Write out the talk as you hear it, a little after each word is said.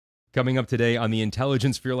Coming up today on the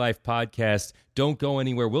Intelligence for Your Life podcast, don't go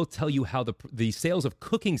anywhere. We'll tell you how the sales of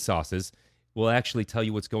cooking sauces will actually tell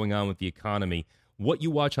you what's going on with the economy, what you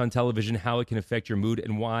watch on television, how it can affect your mood,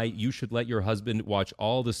 and why you should let your husband watch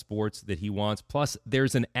all the sports that he wants. Plus,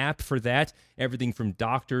 there's an app for that. Everything from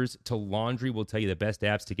doctors to laundry will tell you the best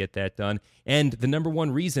apps to get that done. And the number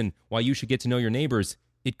one reason why you should get to know your neighbors,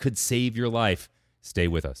 it could save your life. Stay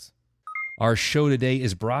with us. Our show today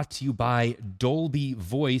is brought to you by Dolby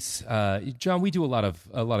Voice. John, we do a lot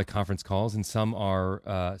of conference calls, and some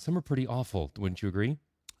are pretty awful. Wouldn't you agree?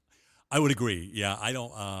 I would agree. Yeah, I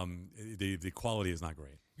don't. The quality is not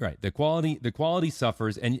great. Right. The quality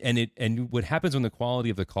suffers, and what happens when the quality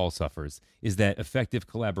of the call suffers is that effective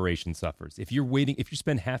collaboration suffers. If you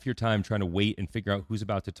spend half your time trying to wait and figure out who's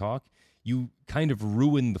about to talk, you kind of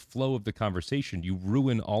ruin the flow of the conversation. You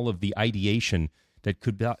ruin all of the ideation that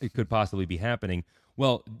could possibly be happening.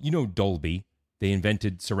 Well, you know Dolby. They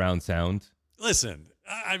invented surround sound. Listen,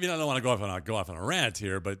 I mean, I don't want to go off on a rant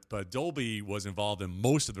here, but Dolby was involved in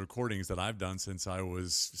most of the recordings that I've done since I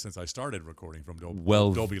started recording from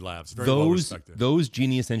Dolby Labs. Very well respected. Those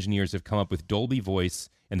genius engineers have come up with Dolby Voice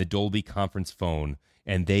and the Dolby Conference Phone,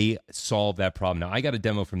 and they solved that problem. Now, I got a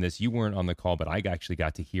demo from this. You weren't on the call, but I actually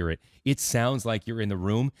got to hear it. It sounds like you're in the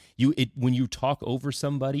room. When you talk over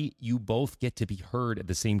somebody, you both get to be heard at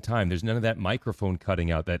the same time. There's none of that microphone cutting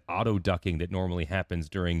out, that auto ducking that normally happens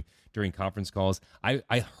during conference calls.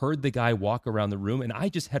 I heard the guy walk around the room, and I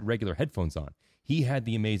just had regular headphones on. He had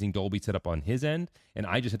the amazing Dolby set up on his end, and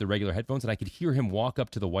I just had the regular headphones, and I could hear him walk up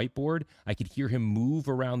to the whiteboard. I could hear him move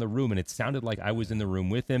around the room, and it sounded like I was in the room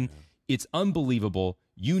with him. It's unbelievable.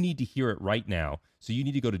 You need to hear it right now. So you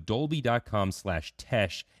need to go to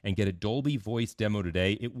dolby.com/Tesh and get a Dolby Voice demo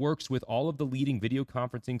today. It works with all of the leading video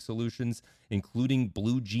conferencing solutions, including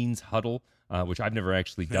Blue Jeans Huddle, which I've never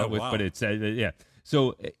actually dealt with, but it's, yeah.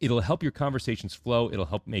 So it'll help your conversations flow. It'll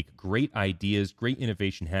help make great ideas. Great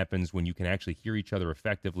innovation happens when you can actually hear each other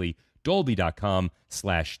effectively.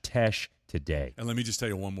 Dolby.com/Tesh today. And let me just tell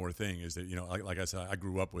you one more thing is that, you know, like I said, I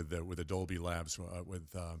grew up with the Dolby Labs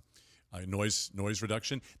with noise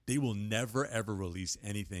reduction. They will never ever release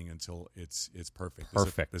anything until it's perfect.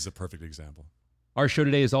 Perfect. This is a perfect example. Our show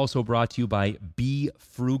today is also brought to you by Be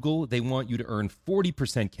Frugal. They want you to earn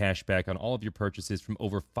 40% cash back on all of your purchases from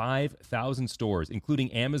over 5,000 stores,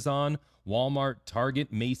 including Amazon, Walmart,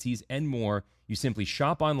 Target, Macy's, and more. You simply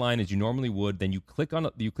shop online as you normally would. Then you click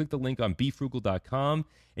the link on BeFrugal.com,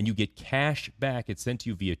 and you get cash back. It's sent to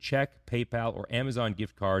you via check, PayPal, or Amazon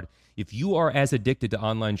gift card. If you are as addicted to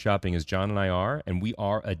online shopping as John and I are, and we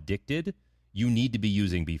are addicted, you need to be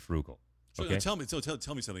using Be Frugal. Okay? So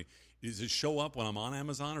tell me something. Does it show up when I'm on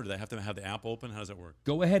Amazon, or do I have to have the app open? How does that work?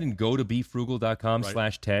 Go ahead and go to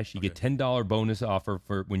BeFrugal.com/Tesh. You get $10 bonus offer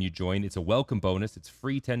for when you join. It's a welcome bonus. It's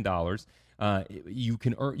free $10. You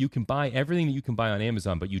can buy everything that you can buy on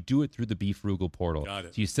Amazon, but you do it through the Be Frugal portal. Got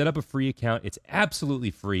it. So you set up a free account. It's absolutely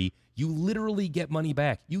free. You literally get money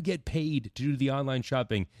back. You get paid to do the online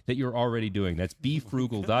shopping that you're already doing. That's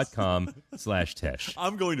BeFrugal.com/Tesh.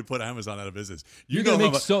 I'm going to put Amazon out of business. You're going to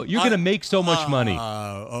make so much money.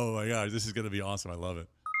 Oh my gosh, this is going to be awesome. I love it.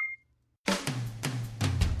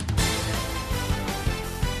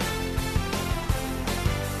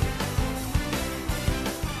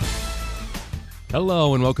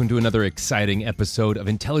 Hello, and welcome to another exciting episode of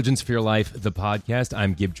Intelligence for Your Life, the podcast.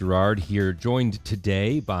 I'm Gib Gerard, here joined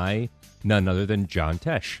today by none other than John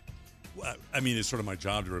Tesh. Well, I mean, it's sort of my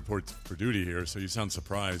job to report for duty here, so you sound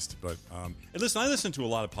surprised. But and listen, I listen to a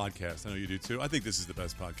lot of podcasts. I know you do too. I think this is the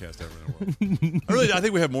best podcast ever in the world. I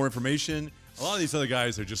think we have more information. A lot of these other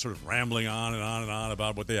guys are just sort of rambling on and on and on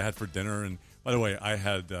about what they had for dinner. And by the way, I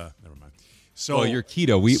had never mind. So you're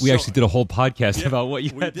keto. We actually did a whole podcast about what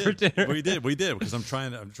you had for dinner. We did because I'm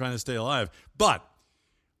trying to stay alive. But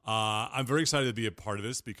I'm very excited to be a part of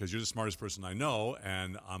this because you're the smartest person I know,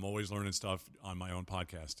 and I'm always learning stuff on my own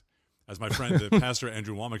podcast. As my friend, the pastor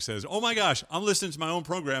Andrew Womack says, "Oh my gosh, I'm listening to my own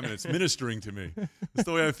program and it's ministering to me." That's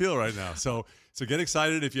the way I feel right now. So get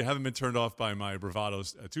excited. If you haven't been turned off by my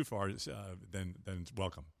bravados too far, then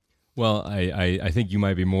welcome. Well, I think you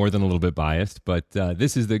might be more than a little bit biased, but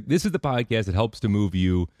this is the podcast that helps to move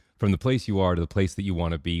you from the place you are to the place that you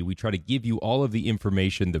want to be. We try to give you all of the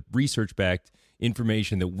information, the research-backed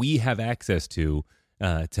information that we have access to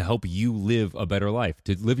help you live a better life,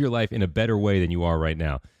 to live your life in a better way than you are right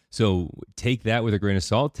now. So take that with a grain of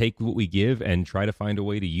salt, take what we give, and try to find a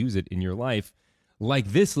way to use it in your life.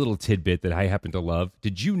 Like this little tidbit that I happen to love.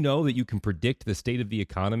 Did you know that you can predict the state of the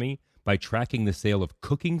economy by tracking the sale of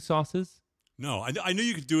cooking sauces? No, I knew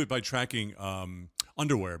you could do it by tracking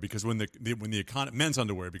underwear, because when the economy, men's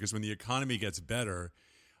underwear, because when the economy gets better,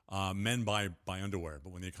 men buy underwear,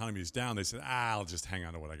 but when the economy is down, they said, I'll just hang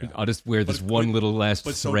on to what I got. I'll just wear this little last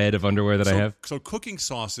thread of underwear that I have. So cooking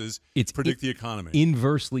sauces It's predict the economy.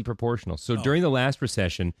 Inversely proportional. So during the last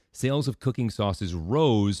recession, sales of cooking sauces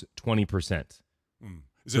rose 20%.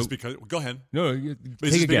 Is this because? Go ahead. No, Is take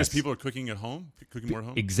this a because guess. people are cooking at home, cooking more at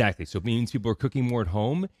home? Exactly. So it means people are cooking more at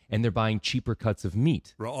home, and they're buying cheaper cuts of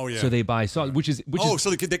meat. Oh yeah. So they buy sauce, which is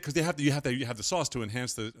so because you have the sauce to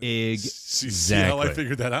enhance the Exactly. See how I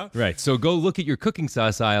figured that out? Right. So go look at your cooking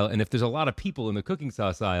sauce aisle, and if there's a lot of people in the cooking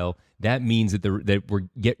sauce aisle, that means that we're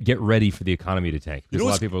get ready for the economy to tank. Because a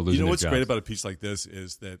lot of people are losing their jobs. You know what's great about a piece like this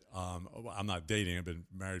is that I'm not dating. I've been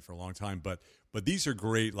married for a long time, but these are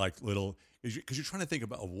great, like little, because you're trying to think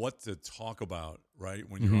about what to talk about, right?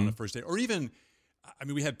 When you're on a first date, or even, I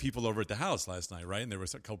mean, we had people over at the house last night, right? And there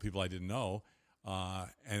was a couple people I didn't know.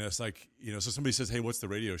 And it's like, so somebody says, hey, what's the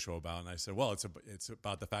radio show about? And I said, well, it's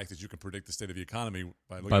about the fact that you can predict the state of the economy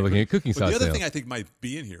by looking at cooking sauce. But the other thing I think might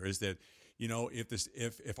be in here is that,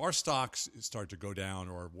 if our stocks start to go down,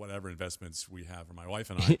 or whatever investments we have, or my wife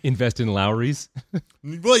and I invest in Lowry's.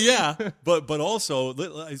 Well, yeah, but also,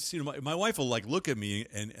 my wife will like look at me,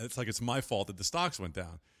 and it's like it's my fault that the stocks went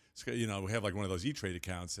down. So, we have like one of those E-Trade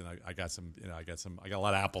accounts, and I got a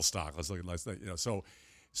lot of Apple stock.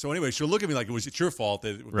 So anyway, she'll look at me like it's your fault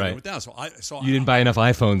that it went down. So you didn't buy enough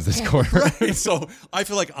iPhones this quarter. Right. So I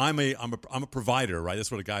feel like I'm a provider, right?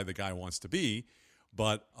 That's what the guy wants to be,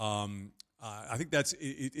 but I think that's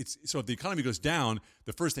it's so if the economy goes down,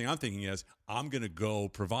 the first thing I'm thinking is I'm going to go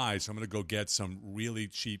provide. So I'm going to go get some really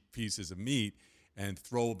cheap pieces of meat and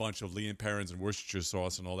throw a bunch of Lea & Perrins and Worcestershire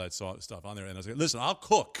sauce and all that stuff on there. And I was like, listen, I'll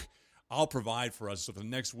cook, I'll provide for us. So for the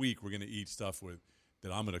next week, we're going to eat stuff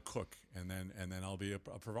that I'm going to cook, and then I'll be a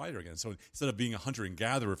provider again. So instead of being a hunter and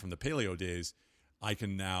gatherer from the paleo days, I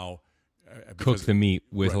can now cook the meat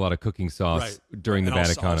with a lot of cooking sauce during the bad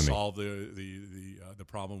economy. I'll solve the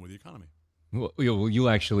problem with the economy. Well, you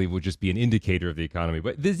actually will just be an indicator of the economy.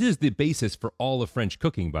 But this is the basis for all of French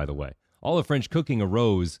cooking, by the way. All of French cooking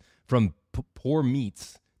arose from poor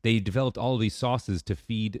meats. They developed all of these sauces to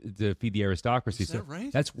feed the aristocracy. Is that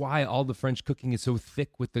right? That's why all the French cooking is so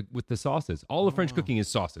thick with the sauces. All of French cooking is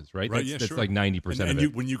sauces, right? That's sure. like 90% of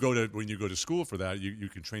it. When you go to school for that, you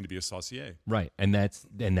can train to be a saucier. Right, and that's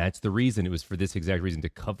the reason. It was for this exact reason, to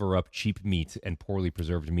cover up cheap meat and poorly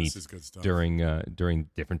preserved meat during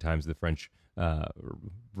different times of the French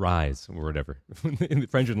rise or whatever in the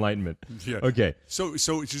French Enlightenment. Yeah. Okay. So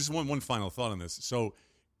just one final thought on this. So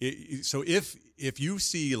if you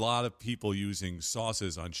see a lot of people using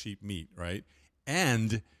sauces on cheap meat, right,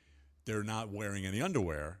 and they're not wearing any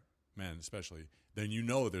underwear, men especially, then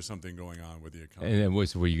there's something going on with the economy. And then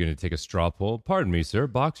were you going to take a straw poll? Pardon me, sir.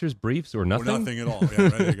 Boxers, briefs, or nothing? Or nothing at all. Yeah,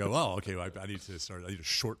 right. They go, well, okay, I need to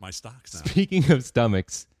short my stocks now. Speaking of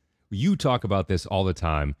stomachs, you talk about this all the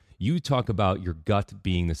time. You talk about your gut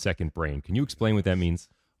being the second brain. Can you explain what that means?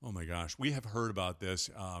 Oh, my gosh. We have heard about this.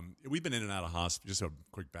 We've been in and out of hospitals. Just a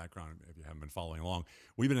quick background if you haven't been following along.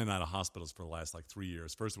 We've been in and out of hospitals for the last 3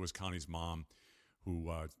 years. First, it was Connie's mom,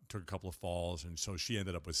 who took a couple of falls, and so she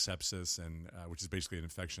ended up with sepsis, and which is basically an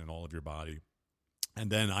infection in all of your body.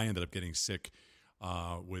 And then I ended up getting sick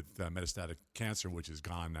with metastatic cancer, which is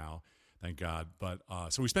gone now. Thank God. But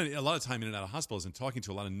so we spent a lot of time in and out of hospitals and talking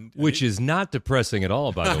to a lot of... Which is not depressing at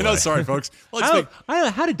all, by the way. No, sorry, folks.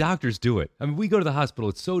 How do doctors do it? I mean, we go to the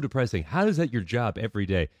hospital. It's so depressing. How is that your job every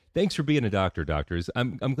day? Thanks for being a doctor, doctors.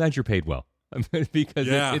 I'm glad you're paid well. Because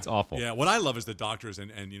it's awful. Yeah, what I love is the doctors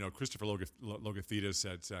and Christopher Logothetis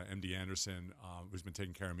at MD Anderson, who's been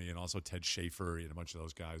taking care of me, and also Ted Schaefer and a bunch of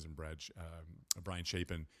those guys, and Brian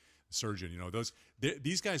Chapin, surgeon.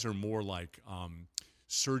 These guys are more like...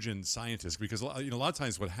 surgeon scientists, because a lot of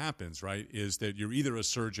times what happens, right, is that you're either a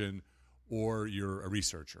surgeon or you're a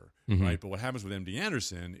researcher, right? But what happens with MD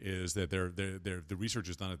Anderson is that the research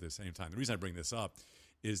is done at the same time. The reason I bring this up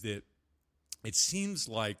is that it seems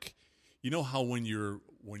like, how when you're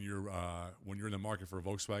in the market for a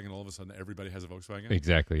Volkswagen, all of a sudden everybody has a Volkswagen.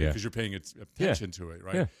 Exactly, yeah. Because you're paying attention to it,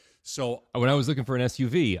 right? Yeah. So when I was looking for an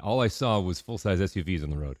SUV, all I saw was full-size SUVs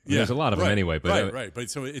on the road. There's a lot of them anyway. But right.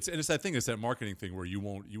 But so it's that thing. It's that marketing thing where you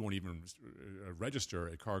won't even register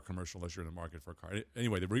a car commercial unless you're in the market for a car.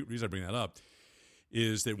 Anyway, the reason I bring that up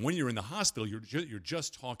is that when you're in the hospital, you're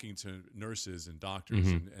just talking to nurses and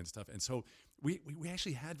doctors and stuff. And so we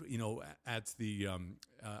actually had at the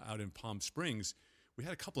out in Palm Springs, we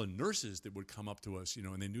had a couple of nurses that would come up to us,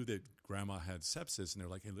 and they knew that grandma had sepsis, and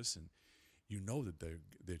they're like, hey, listen.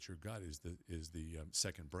 That your gut is the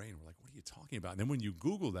second brain. We're like, what are you talking about? And then when you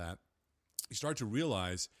Google that, you start to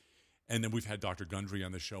realize, And then we've had Dr. Gundry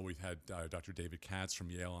on the show. We've had Dr. David Katz from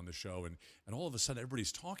Yale on the show. And all of a sudden,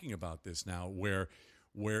 everybody's talking about this now where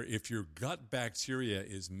if your gut bacteria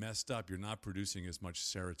is messed up, you're not producing as much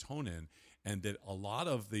serotonin, and that a lot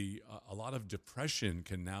of depression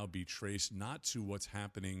can now be traced not to what's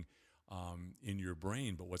happening in your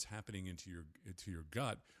brain, but what's happening into your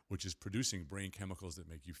gut, which is producing brain chemicals that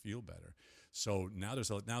make you feel better. So now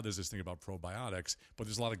there's this thing about probiotics, but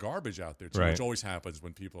there's a lot of garbage out there too, which always happens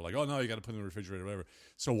when people are like, oh no, you got to put it in the refrigerator, or whatever.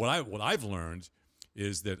 So what I've learned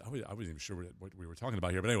is that I wasn't even sure what we were talking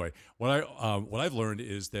about here, but anyway, what I've learned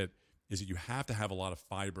is that you have to have a lot of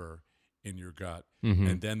fiber in your gut,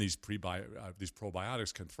 and then these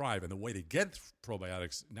probiotics can thrive. And the way to get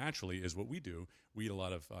probiotics naturally is what we do. We eat a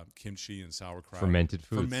lot of kimchi and sauerkraut, fermented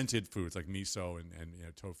foods like miso and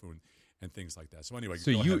tofu and things like that. So anyway,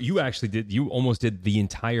 so you almost did the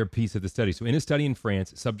entire piece of the study. So in a study in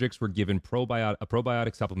France, subjects were given a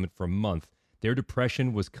probiotic supplement for a month. Their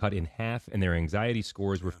depression was cut in half, and their anxiety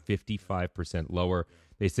scores were 55% lower.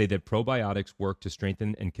 They say that probiotics work to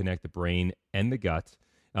strengthen and connect the brain and the gut,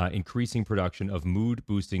 increasing production of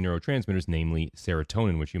mood-boosting neurotransmitters, namely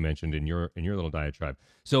serotonin, which you mentioned in your little diatribe.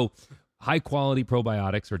 So high-quality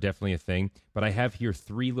probiotics are definitely a thing, but I have here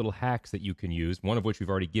 3 little hacks that you can use, one of which we've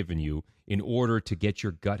already given you, in order to get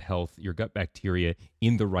your gut health, your gut bacteria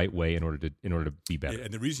in the right way in order to be better.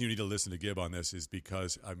 And the reason you need to listen to Gib on this is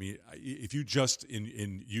because, I mean, if you just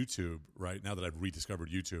in YouTube, right, now that I've rediscovered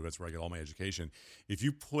YouTube, that's where I get all my education, if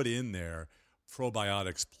you put in there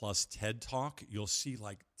probiotics plus TED Talk, you'll see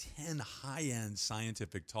like 10 high-end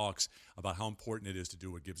scientific talks about how important it is to do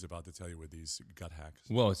what Gib's about to tell you with these gut hacks.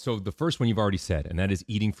 Well, so the first one you've already said, and that is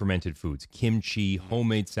eating fermented foods. Kimchi,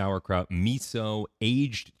 homemade sauerkraut, miso,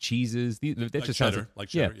 aged cheeses. That like just cheddar, sounds like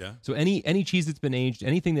cheddar, yeah. So any cheese that's been aged,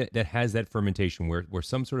 anything that has that fermentation where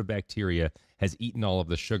some sort of bacteria has eaten all of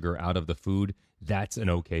the sugar out of the food, that's an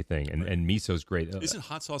okay thing. And miso's great. Isn't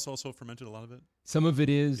hot sauce also fermented, a lot of it? Some of it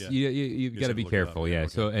is. Yeah. You got to be careful. Yeah.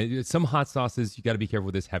 Okay. So some hot sauces, you got to be careful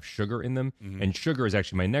with this, have sugar in them. And sugar is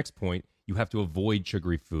actually my next point. You have to avoid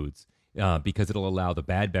sugary foods because it'll allow the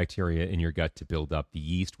bad bacteria in your gut to build up. The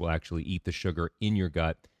yeast will actually eat the sugar in your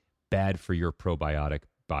gut, bad for your probiotic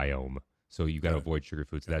biome. So you got to avoid sugar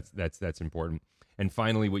foods. So that's important. And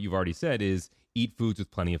finally, what you've already said is eat foods with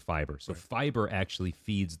plenty of fiber. So fiber actually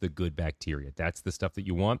feeds the good bacteria. That's the stuff that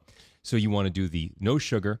you want. So you want to do the no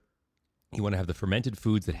sugar. You want to have the fermented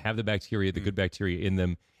foods that have the bacteria, the good bacteria in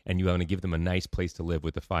them, and you want to give them a nice place to live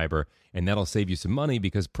with the fiber. And that'll save you some money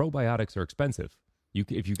because probiotics are expensive.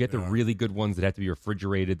 If you get the really good ones that have to be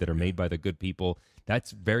refrigerated, that are made by the good people,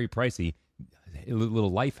 that's very pricey. A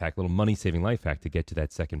little life hack, little money-saving life hack to get to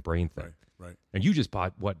that second brain thing. Right. And you just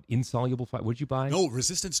bought, what, insoluble fiber? What did you buy? No,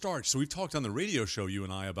 resistant starch. So we've talked on the radio show, you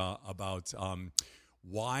and I, about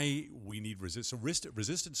why we need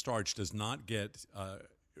resistant starch does not get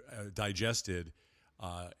digested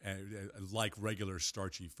like regular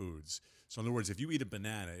starchy foods. So in other words, if you eat a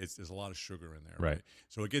banana, there's a lot of sugar in there, right?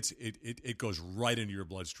 So it goes right into your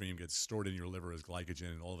bloodstream, gets stored in your liver as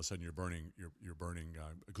glycogen, and all of a sudden you're burning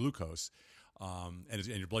glucose, and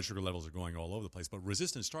your blood sugar levels are going all over the place. But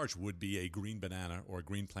resistant starch would be a green banana or a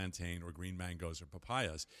green plantain or green mangoes or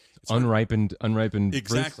papayas. Unripened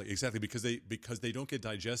exactly, because they don't get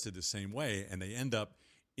digested the same way, and they end up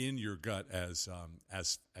in your gut as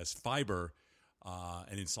fiber.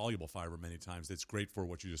 And insoluble fiber many times. That's great for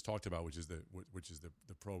what you just talked about, which is the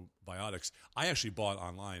probiotics. I actually bought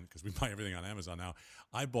online because we buy everything on Amazon now.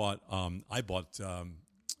 I bought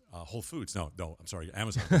Whole Foods. No, I'm sorry,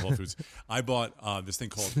 Amazon Whole Foods. I bought this thing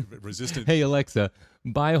called resistant. Hey Alexa,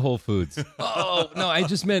 buy Whole Foods. Oh no, I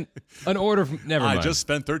just meant an order from. Never mind. I just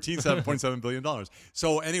spent $13.7 billion.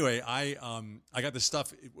 So anyway, I got this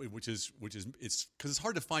stuff, which is it's because it's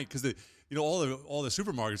hard to find because all the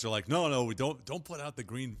supermarkets are like, no, we don't put out the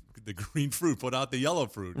green fruit, put out the yellow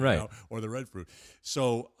fruit, right, or the red fruit.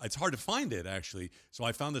 So it's hard to find it actually. So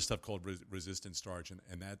I found this stuff called resistant starch,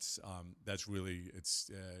 and that's really it's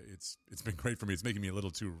been great for me. It's making me a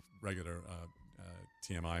little too regular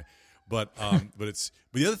TMI. But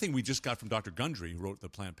the other thing we just got from Dr. Gundry, who wrote The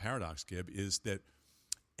Plant Paradox, Gib, is that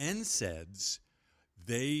NSAIDs,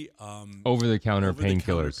 they over-the-counter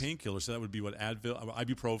painkillers. So that would be what Advil,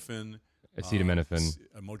 ibuprofen, acetaminophen,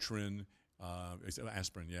 Motrin,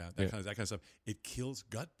 aspirin, that kind of stuff. It kills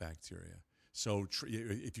gut bacteria. So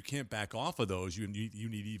if you can't back off of those, you need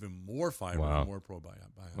even more fiber, and more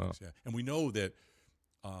probiotics. Wow. Yeah, and we know that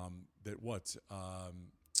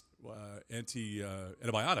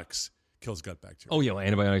antibiotics kills gut bacteria. Oh yeah, well,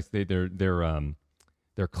 antibiotics they're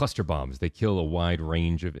They're cluster bombs. They kill a wide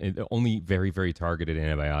range of only very, very targeted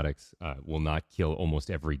antibiotics will not kill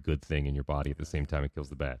almost every good thing in your body at the same time it kills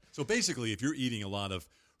the bad. So basically, if you're eating a lot of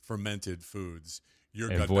fermented foods, your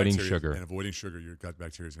And gut avoiding bacteria, sugar. and avoiding sugar, your gut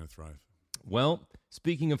bacteria is going to thrive. Well,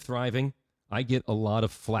 speaking of thriving, I get a lot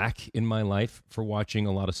of flack in my life for watching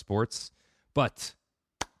a lot of sports, but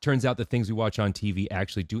turns out the things we watch on TV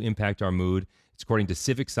actually do impact our mood. It's according to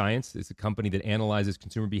Civic Science. It's a company that analyzes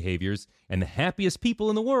consumer behaviors, and the happiest people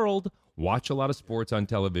in the world watch a lot of sports on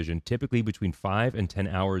television, typically between 5 and 10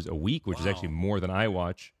 hours a week, which is actually more than I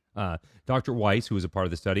watch. Dr. Weiss, who was a part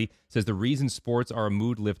of the study, says the reason sports are a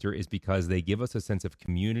mood lifter is because they give us a sense of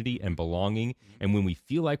community and belonging, and when we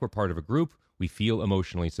feel like we're part of a group, we feel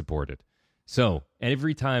emotionally supported. So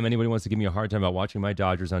every time anybody wants to give me a hard time about watching my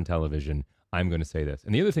Dodgers on television, I'm going to say this.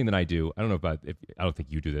 And the other thing that I do, I don't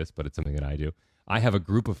think you do this, but it's something that I do. I have a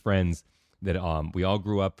group of friends that we all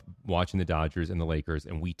grew up watching the Dodgers and the Lakers,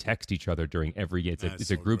 and we text each other during every game.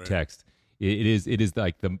 It's a group text. It is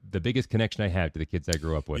like the biggest connection I have to the kids I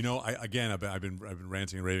grew up with. You know, I've been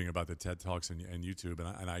ranting and raving about the TED Talks and YouTube,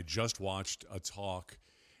 and I just watched a talk,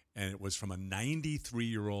 and it was from a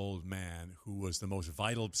 93-year-old man who was the most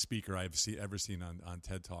vital speaker I've ever seen on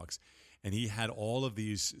TED Talks, and he had all of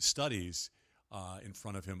these studies in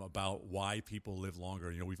front of him about why people live longer.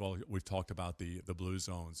 You know, we've talked about the blue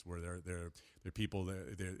zones where they're people.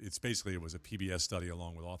 It's basically, it was a PBS study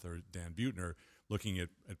along with author Dan Buettner looking at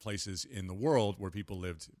places in the world where people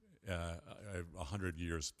lived 100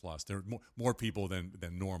 years plus. There are more people than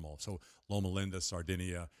normal. So Loma Linda,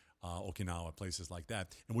 Sardinia, Okinawa, places like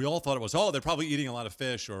that. And we all thought it was, they're probably eating a lot of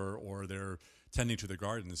fish or they're tending to their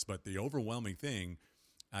gardens. But the overwhelming thing,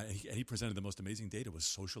 he presented the most amazing data, was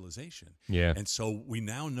socialization. Yeah. And so we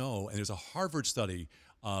now know, and there's a Harvard study,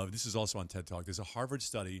 this is also on TED Talk, there's a Harvard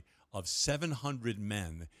study of 700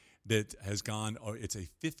 men that has gone, it's a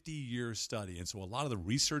 50-year study. And so a lot of the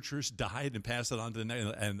researchers died and passed it on to the next,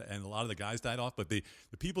 and a lot of the guys died off. But the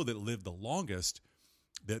people that lived the longest,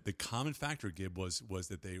 the common factor, Gib, was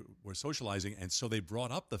that they were socializing. And so they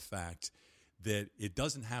brought up the fact that it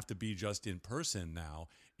doesn't have to be just in person now.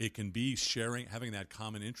 It can be having that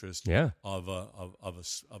common interest of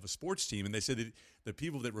a sports team. And they said that the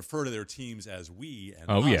people that refer to their teams as we and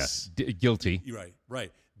us, guilty.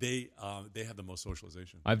 Right. They have the most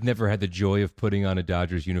socialization. I've never had the joy of putting on a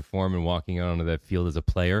Dodgers uniform and walking out onto that field as a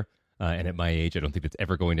player. And at my age, I don't think that's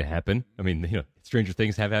ever going to happen. I mean, stranger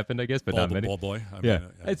things have happened, I guess, but not many. Ball boy.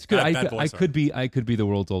 It's good. I could be the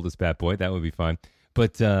world's oldest bat boy. That would be fine.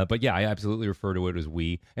 But yeah, I absolutely refer to it as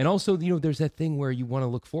we. And also, there's that thing where you want to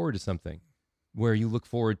look forward to something, where you look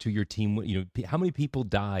forward to your team. How many people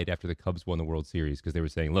died after the Cubs won the World Series because they were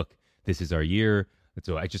saying, "Look, this is our year.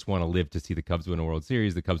 So I just want to live to see the Cubs win a World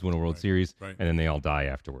Series." The Cubs win a World Series, and then they all die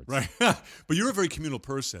afterwards. Right. But you're a very communal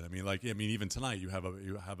person. Even tonight you have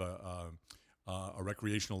a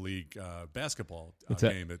recreational league basketball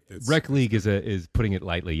game. Rec league is putting it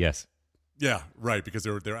lightly. Yes. Yeah, right. Because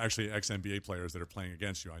there are actually ex-NBA players that are playing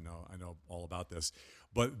against you. I know all about this,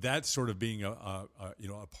 but that's sort of being a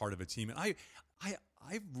part of a team. And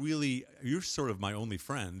I really, you're sort of my only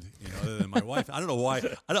friend, other than my wife. I don't know why.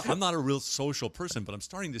 I'm not a real social person, but I'm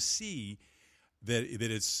starting to see that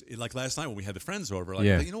it's like last night when we had the friends over.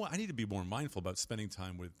 You know what? I need to be more mindful about spending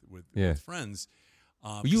time with friends.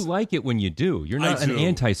 You like it when you do. You're not an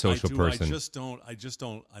antisocial person.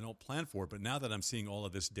 I don't plan for it. But now that I'm seeing all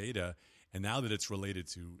of this data, and now that it's related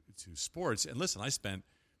to sports, and listen, I spent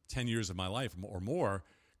 10 years of my life or more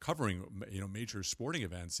covering major sporting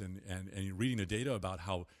events and reading the data about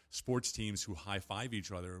how sports teams who high five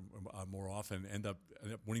each other more often end up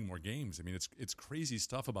winning more games. I mean, it's crazy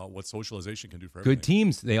stuff about what socialization can do for everybody. Good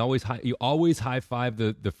teams, you always high five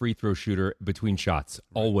the free throw shooter between shots.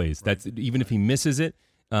 Right, always. Right, that's even if he misses it,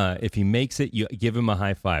 if he makes it, you give him a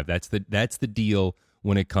high five. That's the deal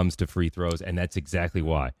when it comes to free throws, and that's exactly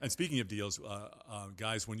why. And speaking of deals,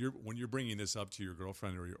 guys, when you're bringing this up to your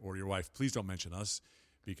girlfriend or your wife, please don't mention us.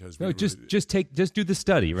 Because just do the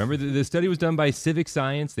study. Remember, the study was done by Civic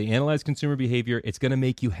Science. They analyzed consumer behavior. It's going to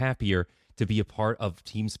make you happier to be a part of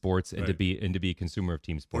team sports and to be a consumer of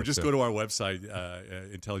team sports. Or just go to our website,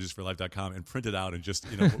 intelligenceforlife.com, and print it out and just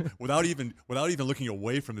without even looking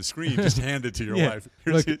away from the screen, just hand it to your wife.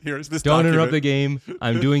 Here's this. Don't document. interrupt the game.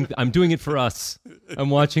 I'm doing it for us.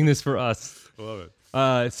 I'm watching this for us. I love it.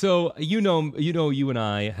 So you and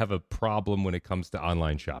I have a problem when it comes to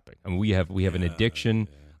online shopping. I mean, we have an addiction.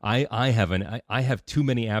 Yeah. I have too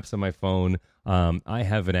many apps on my phone. I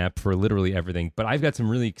have an app for literally everything, but I've got some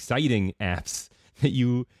really exciting apps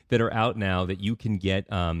that are out now that you can get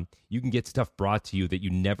stuff brought to you that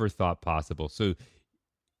you never thought possible. So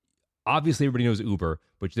Obviously, everybody knows Uber,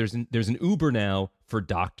 but there's an Uber now for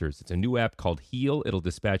doctors. It's a new app called Heal. It'll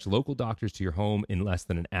dispatch local doctors to your home in less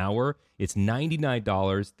than an hour. It's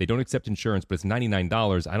 $99. They don't accept insurance, but it's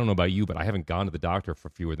 $99. I don't know about you, but I haven't gone to the doctor for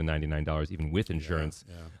fewer than $99, even with insurance.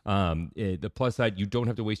 The plus side, you don't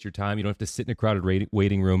have to waste your time. You don't have to sit in a crowded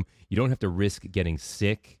waiting room. You don't have to risk getting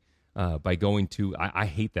sick by going to. I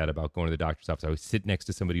hate that about going to the doctor's office. I always sit next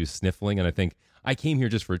to somebody who's sniffling, and I think, I came here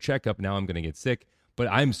just for a checkup. Now I'm going to get sick. But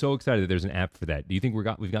I'm so excited that there's an app for that. Do you think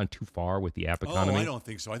we've gone too far with the app economy? Oh, I don't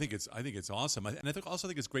think so. I think it's awesome, and I also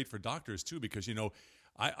think it's great for doctors too, because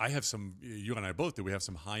I have some. You and I both do. We have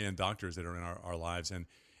some high end doctors that are in our lives,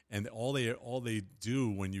 and all they do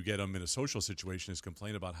when you get them in a social situation is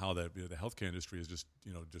complain about how the healthcare industry is just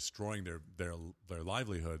destroying their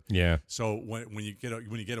livelihood. Yeah. So when you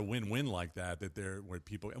get a win-win like that where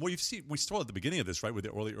people, we saw at the beginning of this, right, with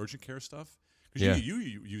the early urgent care stuff. Because you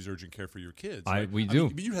use urgent care for your kids. Right? We do.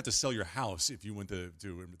 You had to sell your house if you went to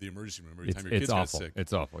the emergency room every time your kids got awful. Sick.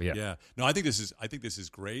 It's awful. Yeah. Yeah. No, I think this is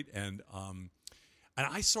great, and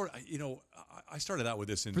I started out with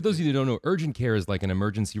this. For those of you who don't know, urgent care is like an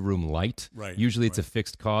emergency room light. Right. Usually, it's a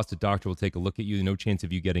fixed cost. A doctor will take a look at you. No chance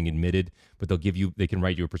of you getting admitted, but they can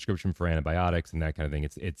write you a prescription for antibiotics and that kind of thing.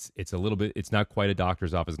 It's a little bit. It's not quite a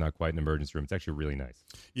doctor's office, not quite an emergency room. It's actually really nice.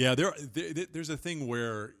 Yeah. There's a thing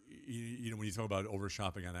where, when you talk about over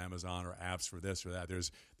shopping on Amazon or apps for this or that,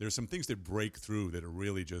 there's some things that break through that are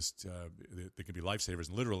really just that can be lifesavers.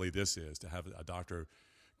 And literally, this is to have a doctor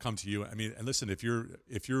come to you. I mean, and listen, if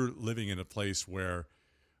you're living in a place where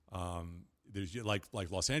there's like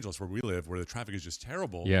Los Angeles, where we live, where the traffic is just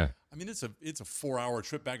terrible. Yeah. I mean, it's a 4-hour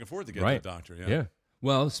trip back and forth to get to the doctor. Yeah.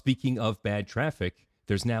 Well, speaking of bad traffic,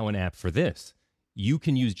 there's now an app for this. You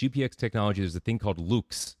can use GPX technology. There's a thing called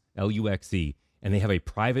Luxe, Luxe. And they have a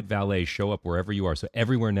private valet show up wherever you are. So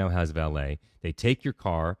everywhere now has valet. They take your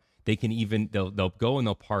car. They can they'll go and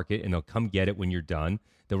they'll park it and they'll come get it when you're done.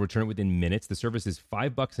 They'll return it within minutes. The service is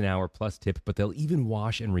 $5 an hour plus tip, but they'll even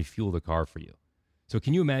wash and refuel the car for you. So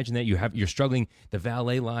can you imagine that you're struggling? The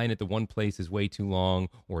valet line at the one place is way too long,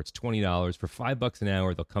 or it's $20 for $5 an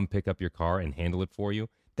hour. They'll come pick up your car and handle it for you.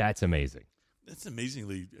 That's amazing. That's an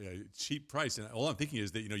amazingly cheap price. And all I'm thinking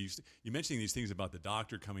is that you mentioning these things about the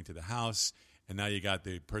doctor coming to the house. And now you got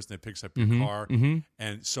the person that picks up your car. Mm-hmm.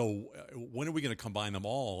 And so when are we going to combine them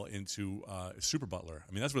all into Super Butler?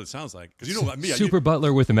 I mean, that's what it sounds like. Because Super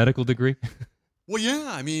Butler with a medical degree? Well, yeah.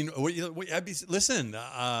 I mean, listen,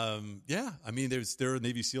 yeah. I mean, there are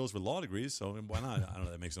Navy SEALs with law degrees, so why not? I don't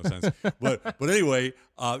know. That makes no sense. But anyway,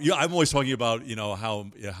 I'm always talking about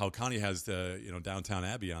how Connie has the Downtown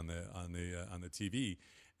Abbey on the TV,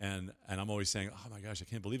 and I'm always saying, oh my gosh, I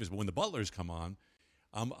can't believe this. But when the Butlers come on,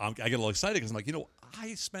 I get a little excited because I'm like,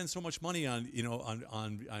 I spend so much money on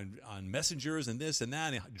messengers and this and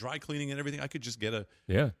that, and dry cleaning and everything. I could just get an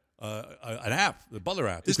app, the Butler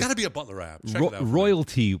app. There's got to be a Butler app. Check it out.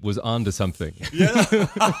 Royalty was onto something. Yeah,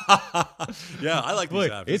 yeah, I like these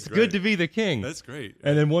apps. It's good to be the king. That's great.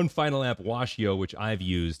 And then one final app, Washio, which I've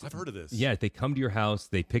used. I've heard of this. Yeah, they come to your house,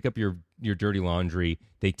 they pick up your dirty laundry,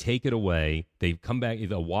 they take it away, they come back,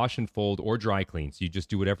 either wash and fold or dry clean. So you just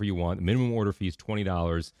do whatever you want. The minimum order fee is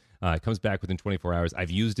 $20. It comes back within 24 hours.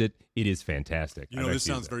 I've used it. It is fantastic. This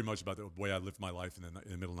sounds very much about the way I lived my life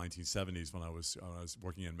in the middle 1970s when I was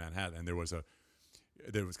working in Manhattan, and there was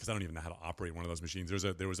because I don't even know how to operate one of those machines.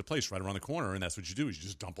 There was a place right around the corner, and that's what you do. Is you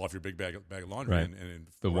just dump off your big bag of laundry right. and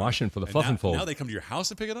the washing for the fluff and fold. Now they come to your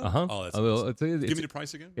house and pick it up. Oh, that's awesome. Give me the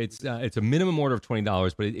price again. It's a minimum order of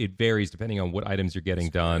 $20, but it varies depending on what items you're getting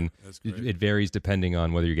done. That's great. It varies depending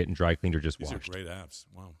on whether you're getting dry cleaned or just These washed. are great apps.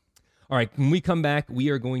 Wow. All right, when we come back, we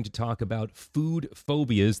are going to talk about food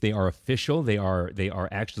phobias. They are official. They are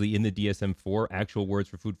actually in the DSM-4, actual words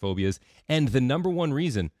for food phobias, and the number one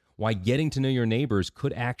reason why getting to know your neighbors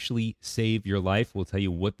could actually save your life. We'll tell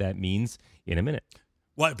you what that means in a minute.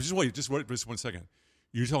 Well, just wait 1 second.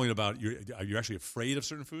 You're talking about are you actually afraid of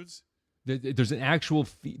certain foods? There's an actual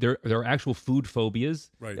there are actual food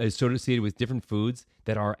phobias associated with different foods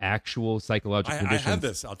that are actual psychological conditions. I have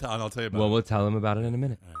this. I'll tell you about it. Well, we'll tell them about it in a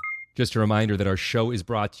minute. All right. Just a reminder that our show is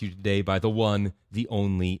brought to you today by the one, the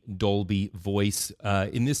only Dolby Voice.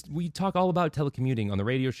 In this, we talk all about telecommuting on the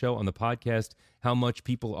radio show, on the podcast, how much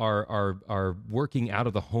people are working out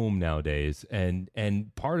of the home nowadays, and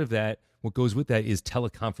part of that, what goes with that, is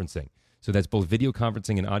teleconferencing. So that's both video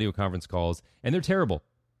conferencing and audio conference calls, and they're terrible.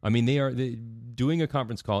 I mean, doing a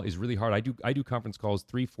conference call is really hard. I do conference calls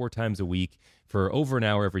 3-4 times a week for over an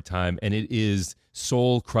hour every time, and it is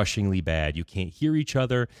soul-crushingly bad. You can't hear each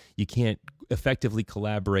other. You can't effectively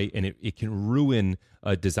collaborate, and it can ruin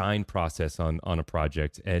a design process on a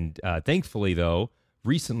project. And thankfully, though,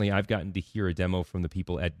 recently I've gotten to hear a demo from the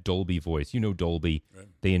people at Dolby Voice. You know Dolby. Right.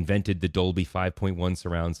 They invented the Dolby 5.1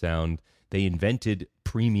 surround sound. They invented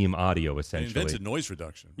premium audio, They essentially. invented noise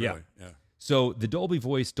reduction. Really. Yeah. So the Dolby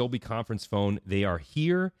Voice, Dolby Conference Phone, they are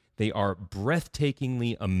here. They are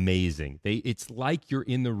breathtakingly amazing. It's like you're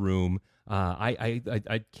in the room.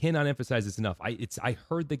 I cannot emphasize this enough. I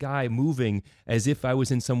heard the guy moving as if I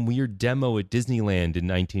was in some weird demo at Disneyland in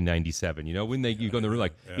 1997. You know, when you go in the room,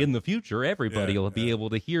 like, in the future, everybody will be able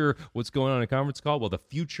to hear what's going on in a conference call. Well, the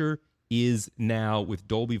future is now with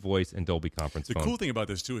Dolby Voice and Dolby Conference Phone. The cool thing about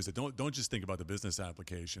this too is that don't just think about the business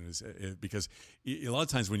application, because a lot of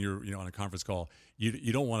times when you're on a conference call,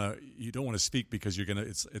 you don't want to speak because you're gonna.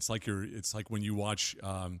 It's like when you watch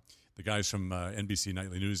the guys from NBC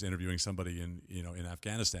Nightly News interviewing somebody in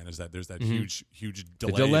Afghanistan. Is that there's that huge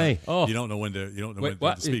delay. The delay. Oh, you don't know when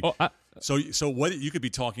to speak. So what you could be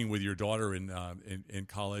talking with your daughter in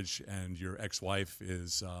college, and your ex-wife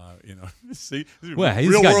is see, well,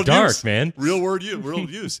 he's got dark use, man, real world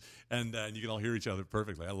use, and you can all hear each other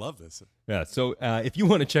perfectly. I love this. Yeah. So if you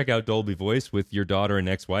want to check out Dolby Voice with your daughter and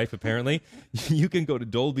ex-wife, apparently, you can go to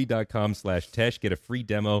dolby.com/Tesh, get a free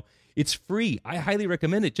demo. It's free. I highly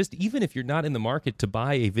recommend it. Just even if you're not in the market to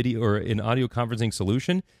buy a video or an audio conferencing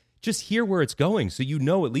solution, just hear where it's going so you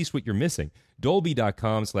know at least what you're missing.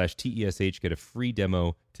 Dolby.com/TESH. Get a free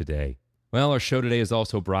demo today. Well, our show today is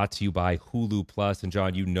also brought to you by Hulu Plus. And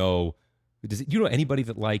John, you know anybody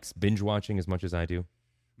that likes binge watching as much as I do?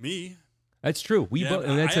 Me? That's true.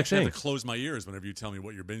 I actually have to close my ears whenever you tell me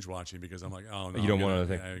what you're binge watching, because I'm like, oh no, you don't want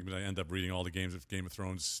to think. I end up reading all the Game of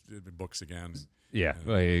Thrones books again. Yeah,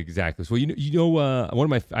 exactly. So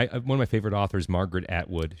one of my favorite authors, Margaret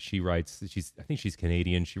Atwood. She writes. I think she's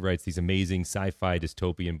Canadian. She writes these amazing sci-fi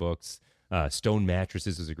dystopian books. Stone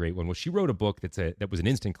Mattresses is a great one. Well, she wrote a book that was an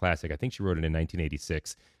instant classic. I think she wrote it in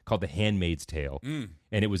 1986, called The Handmaid's Tale, and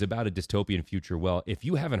it was about a dystopian future. Well, if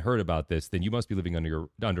you haven't heard about this, then you must be living under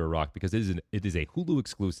a rock, because it is a Hulu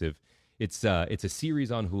exclusive. It's a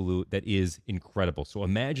series on Hulu that is incredible. So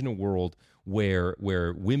imagine a world where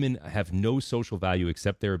women have no social value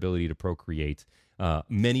except their ability to procreate.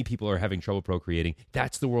 Many people are having trouble procreating.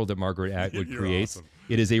 That's the world that Margaret Atwood creates. Awesome.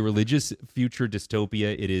 It is a religious future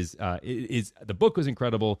dystopia. It is the book was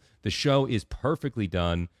incredible. The show is perfectly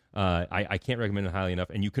done. I can't recommend it highly enough,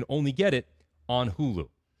 and you can only get it on Hulu.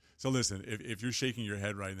 So listen, if you're shaking your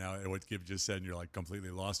head right now at what Gibb just said and you're like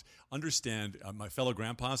completely lost, understand, my fellow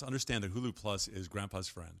grandpas, understand that Hulu Plus is grandpa's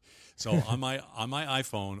friend. So on my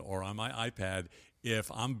iPhone or on my iPad,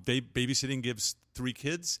 if I'm babysitting Gibb's 3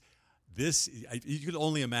 kids, you could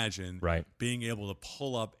only imagine being able to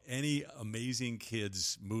pull up any amazing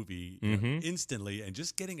kids movie instantly and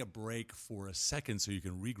just getting a break for a second so you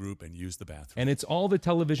can regroup and use the bathroom. And it's all the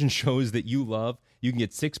television shows that you love. You can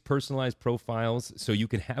get 6 personalized profiles, so you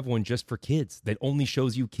can have one just for kids that only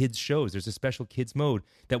shows you kids shows. There's a special kids mode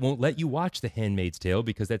that won't let you watch The Handmaid's Tale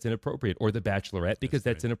because that's inappropriate, or The Bachelorette because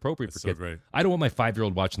that's inappropriate for kids. Great. I don't want my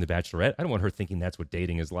 5-year-old watching The Bachelorette. I don't want her thinking that's what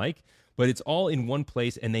dating is like. But it's all in one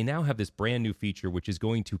place, and they now have this brand new feature which is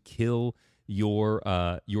going to kill your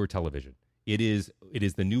television. It is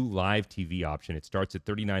the new live TV option. It starts at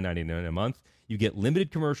 $39.99 a month. You get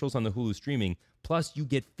limited commercials on the Hulu streaming, plus you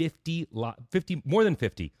get more than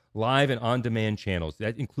 50 live and on-demand channels.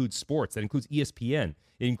 That includes sports. That includes ESPN.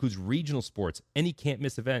 It includes regional sports, any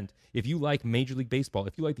can't-miss event. If you like Major League Baseball,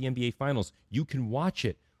 if you like the NBA Finals, you can watch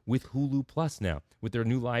it with Hulu Plus now, with their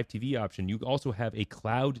new live TV option. You also have a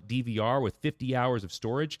cloud DVR with 50 hours of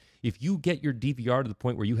storage. If you get your DVR to the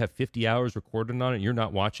point where you have 50 hours recorded on it and you're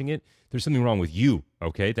not watching it, there's something wrong with you,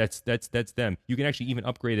 okay? That's them. You can actually even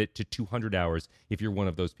upgrade it to 200 hours if you're one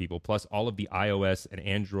of those people, plus all of the iOS and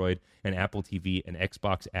Android and Apple TV and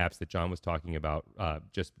Xbox apps that John was talking about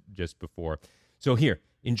just before. So here,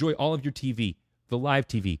 enjoy all of your TV, the live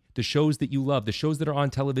TV, the shows that you love, the shows that are on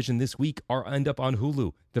television this week end up on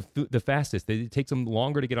Hulu, the fastest. It takes them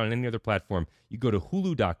longer to get on any other platform. You go to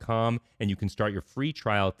hulu.com and you can start your free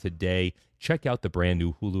trial today. Check out the brand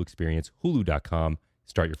new Hulu experience, hulu.com.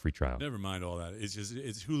 Start your free trial. Never mind all that. It's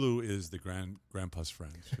Hulu is the grandpa's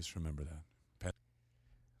friend. Just remember that.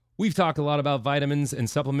 We've talked a lot about vitamins and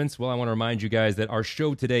supplements. Well, I want to remind you guys that our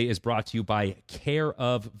show today is brought to you by Care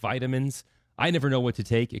of Vitamins. I never know what to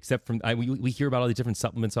take, except we hear about all the different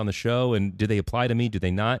supplements on the show, and do they apply to me? Do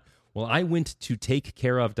they not? Well, I went to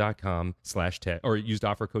takecareof.com/Tesh, or used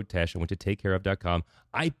offer code Tesh. I went to takecareof.com.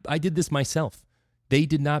 I did this myself. They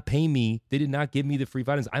did not pay me. They did not give me the free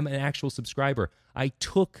vitamins. I'm an actual subscriber. I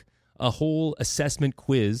took a whole assessment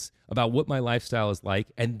quiz about what my lifestyle is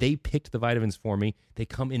like, and they picked the vitamins for me. They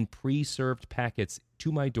come in pre-served packets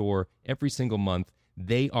to my door every single month.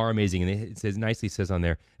 They are amazing. And it says on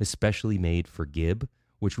there, especially made for Gib,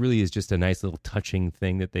 which really is just a nice little touching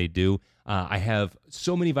thing that they do. I have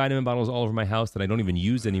so many vitamin bottles all over my house that I don't even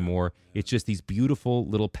use anymore. It's just these beautiful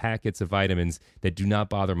little packets of vitamins that do not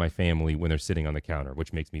bother my family when they're sitting on the counter,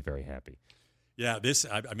 which makes me very happy. Yeah,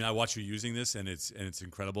 I mean, I watch you using this, and it's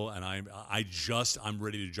incredible. And I'm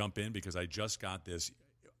ready to jump in because I just got this.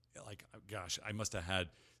 Like, gosh, I must have had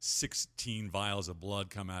 16 vials of blood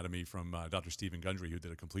come out of me from Dr. Stephen Gundry, who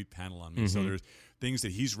did a complete panel on me. So there's things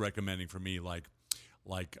that he's recommending for me, like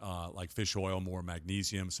fish oil, more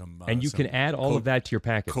magnesium, and you can add all of that to your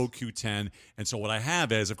packets. CoQ10. And so what I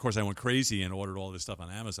have is, of course, I went crazy and ordered all this stuff on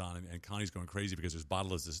Amazon, and Connie's going crazy because there's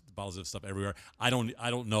bottles of stuff everywhere. I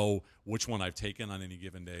don't know which one I've taken on any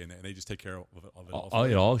given day, and they just take care of it all.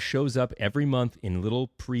 It all shows up every month in little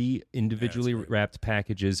individually wrapped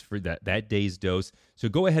packages for that day's dose. So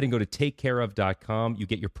go ahead and go to takecareof.com. You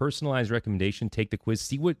get your personalized recommendation, take the quiz,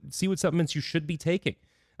 see what supplements you should be taking.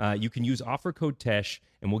 You can use offer code TESH,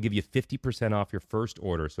 and we'll give you 50% off your first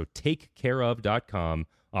order. So takecareof.com,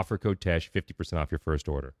 offer code TESH, 50% off your first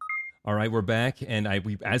order. All right, we're back, and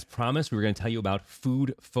as promised, we were going to tell you about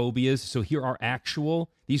food phobias. So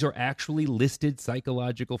these are actually listed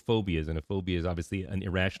psychological phobias, and a phobia is obviously an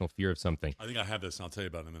irrational fear of something. I think I have this, and I'll tell you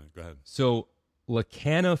about it in a minute. Go ahead. So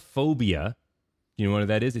lechanophobia, you know what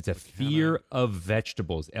that is? It's a fear of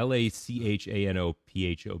vegetables. Lachanophobia.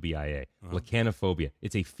 Lechanophobia.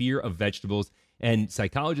 It's a fear of vegetables. And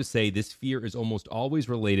psychologists say this fear is almost always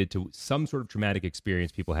related to some sort of traumatic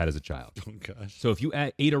experience people had as a child. Oh, gosh. So if you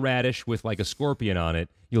ate a radish with like a scorpion on it,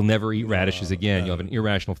 you'll never eat radishes again. You'll have an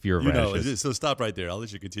irrational fear of radishes. So stop right there. I'll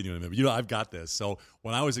let you continue in a minute. I've got this. So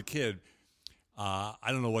when I was a kid, I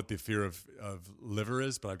don't know what the fear of liver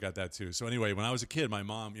is, but I've got that too. So anyway, when I was a kid, my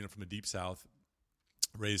mom, from the deep South,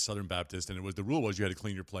 raised Southern Baptist, and the rule was you had to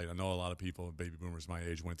clean your plate. I know a lot of people, baby boomers my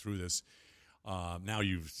age, went through this. Now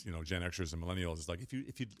Gen Xers and millennials. It's like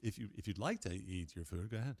if you'd like to eat your food,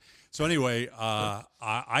 go ahead. So anyway,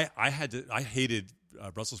 I hated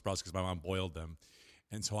Brussels sprouts because my mom boiled them,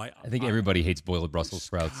 and so I think everybody hates boiled Brussels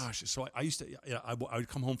sprouts. Gosh, so I used to, I would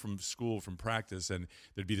come home from school from practice, and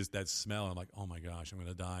there'd be that smell. I'm like, oh my gosh, I'm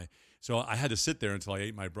gonna die. So I had to sit there until I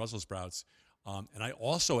ate my Brussels sprouts. And I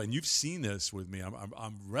also, and you've seen this with me,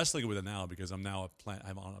 I'm wrestling with it now because I'm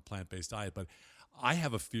on a plant-based diet, but I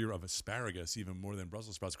have a fear of asparagus even more than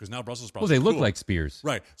Brussels sprouts because now Brussels sprouts. Well, they look like spears,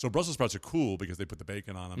 right? So Brussels sprouts are cool because they put the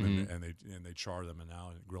bacon on them and they char them and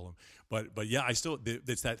grill them. But yeah,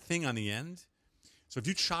 it's that thing on the end. So if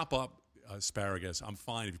you chop up asparagus, I'm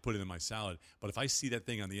fine if you put it in my salad. But if I see that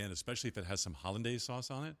thing on the end, especially if it has some hollandaise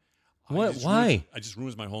sauce on it, why? It just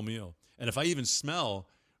ruins my whole meal. And if I even smell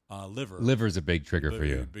liver's a big trigger for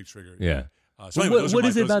you. Big trigger. Yeah. So anyway, what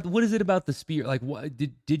is it about the spear? Like, what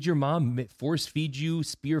did your mom force feed you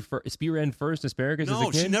spear end first asparagus as a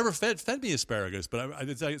kid? No, she never fed me asparagus. But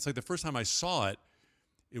it's like the first time I saw it,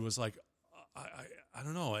 it was like I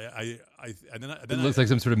don't know. And then it looks like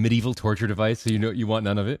some sort of medieval torture device. So you want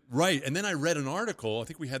none of it, right? And then I read an article. I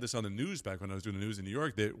think we had this on the news back when I was doing the news in New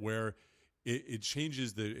York. Where it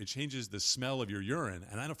changes the smell of your urine,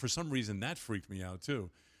 and I know for some reason that freaked me out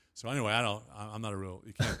too. So anyway, I'm not a real.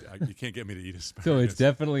 You can't get me to eat asparagus. So it's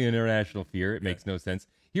definitely an irrational fear. It makes no sense.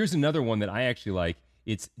 Here's another one that I actually like.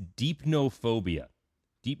 It's deipnophobia.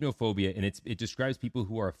 Deipnophobia, and it describes people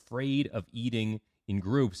who are afraid of eating in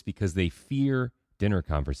groups because they fear dinner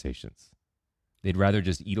conversations. They'd rather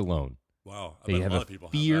just eat alone. Wow, they have a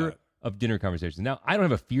fear of dinner conversations. Now, I don't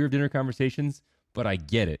have a fear of dinner conversations, but I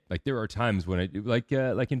get it. Like there are times when like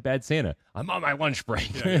in Bad Santa, I'm on my lunch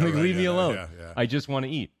break. Leave me alone. Yeah. I just want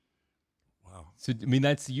to eat. Wow. So I mean,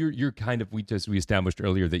 that's you're kind of we established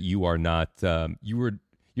earlier that you are not you're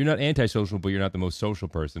not antisocial, but you're not the most social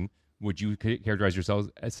person. Would you characterize yourself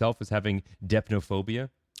as having depnophobia?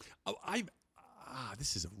 Oh,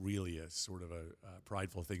 this is really a sort of a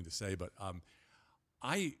prideful thing to say, but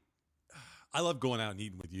I love going out and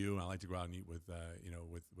eating with you, and I like to go out and eat with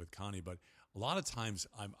with Connie. But a lot of times,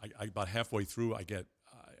 I about halfway through, I get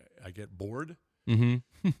bored. Mm-hmm.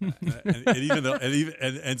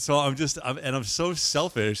 and so I'm so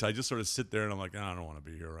selfish. I just sort of sit there and I'm like, I don't want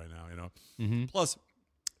to be here right now, Mm-hmm. Plus,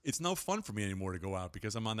 it's no fun for me anymore to go out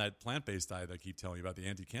because I'm on that plant-based diet I keep telling you about, the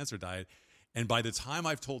anti-cancer diet. And by the time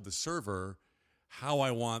I've told the server how I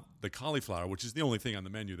want the cauliflower, which is the only thing on the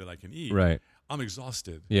menu that I can eat, right, I'm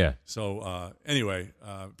exhausted. Yeah. So anyway,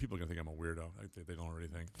 people are going to think I'm a weirdo. They don't already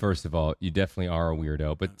think. First of all, you definitely are a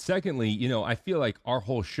weirdo. But secondly, I feel like our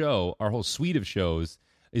whole suite of shows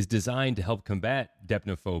is designed to help combat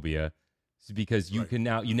depnophobia because you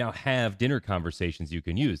now have dinner conversations you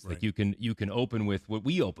can use. Right. Like you can open with what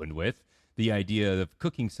we opened with, the idea of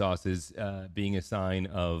cooking sauces being a sign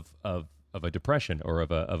of a depression or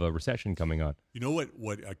of a recession coming on. You know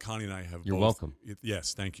what Connie and I have. You're both, welcome.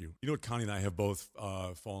 Yes, thank you. You know what Connie and I have both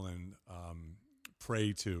fallen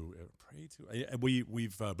prey to.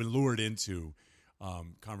 We've been lured into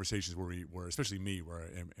conversations where especially me, where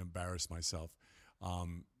I embarrass myself.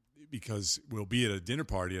 Because we'll be at a dinner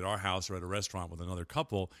party at our house or at a restaurant with another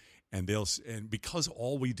couple, and because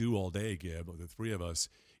all we do all day, Gib, the three of us,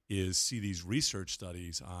 is see these research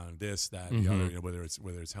studies on this, that, and the other, whether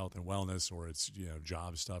it's health and wellness or it's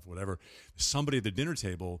job stuff, whatever. Somebody at the dinner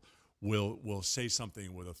table will say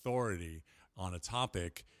something with authority on a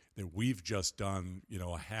topic that we've just done,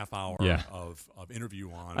 a half hour of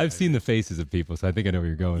interview on. I've seen the faces of people, so I think I know where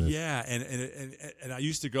you're going. Yeah, and I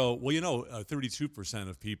used to go, 32%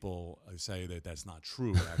 of people say that that's not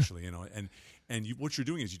true, actually, and what you're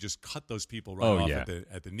doing is you just cut those people right off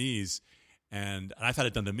at the knees. And I've had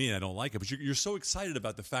it done to me, and I don't like it. But you're so excited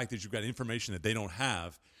about the fact that you've got information that they don't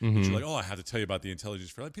have. That you're like, I have to tell you about the intelligence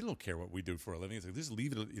for people don't care what we do for a living. It's like, just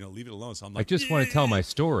leave it alone. So I'm like, I just want to tell my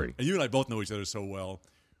story. And you and I both know each other so well.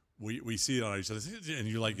 We see it on each other, and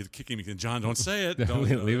you're like, you're kicking me. John, don't say it. Don't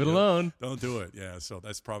leave it alone. Don't do it. Yeah. So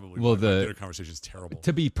that's probably why the dinner conversation is terrible.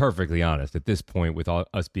 To be perfectly honest, at this point, with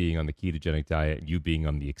us being on the ketogenic diet and you being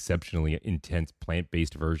on the exceptionally intense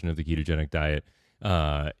plant-based version of the ketogenic diet,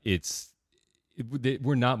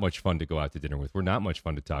 we're not much fun to go out to dinner with. We're not much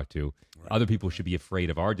fun to talk to. Right. Other people should be afraid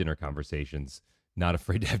of our dinner conversations, not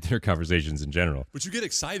afraid to have dinner conversations in general. But you get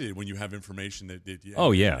excited when you have information that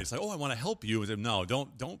it's like, I want to help you. And no, don't.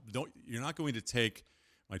 You're not going to take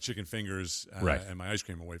my chicken fingers and my ice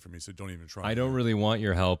cream away from me, so don't even try. I don't really want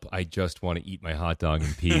your help. I just want to eat my hot dog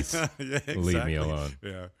in peace. Exactly. Leave me alone.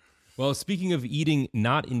 Yeah. Well, speaking of eating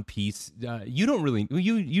not in peace, you don't really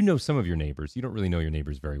you know some of your neighbors. You don't really know your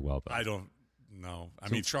neighbors very well, though. I don't. No, I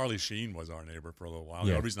mean Charlie Sheen was our neighbor for a little while.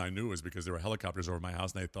 The only reason I knew was because there were helicopters over my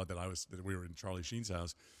house, and they thought that we were in Charlie Sheen's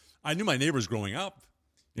house. I knew my neighbors growing up,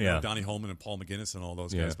 you know, Donnie Holman and Paul McGinnis and all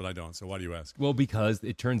those guys, but I don't. So why do you ask? Well, because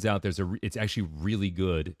it turns out it's actually really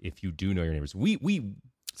good if you do know your neighbors. We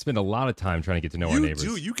spend a lot of time trying to get to know our neighbors.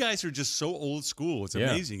 You guys are just so old school. It's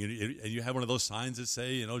amazing. And you have one of those signs that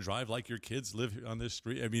say, drive like your kids live on this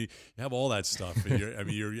street. I mean, you have all that stuff.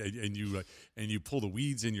 And you pull the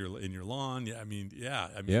weeds in your lawn. Yeah,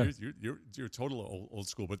 you're total old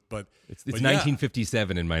school. But it's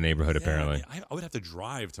 1957 in my neighborhood apparently. I would have to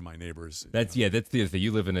drive to my neighbors. That's the other thing.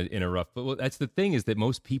 You live in a rough. But that's the thing is that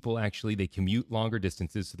most people actually they commute longer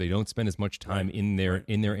distances, so they don't spend as much time in their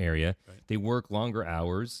area. Right. They work longer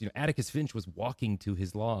hours. Atticus Finch was walking to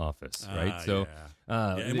his law office, right?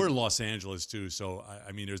 And we're in Los Angeles too, so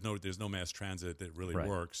I mean, there's no mass transit that really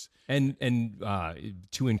works. And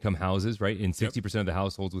two income houses, right? In 60% of the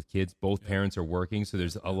households with kids, both parents are working, so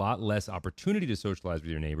there's a lot less opportunity to socialize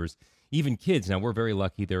with your neighbors, even kids. Now we're very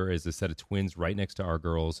lucky. There is a set of twins right next to our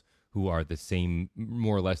girls who are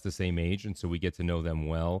more or less the same age, and so we get to know them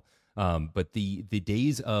well. But the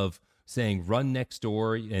days of saying run next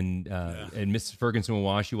door and Mrs. Ferguson will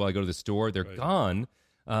wash you while I go to the store, they're gone.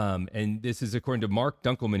 And this is according to Mark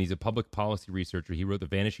Dunkelman. He's a public policy researcher. He wrote The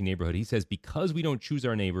Vanishing Neighborhood. He says because we don't choose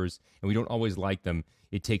our neighbors and we don't always like them,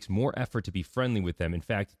 it takes more effort to be friendly with them. In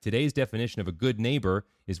fact, today's definition of a good neighbor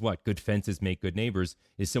is what? Good fences make good neighbors,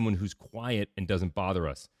 is someone who's quiet and doesn't bother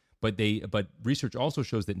us. But research also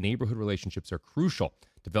shows that neighborhood relationships are crucial.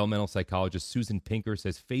 Developmental psychologist Susan Pinker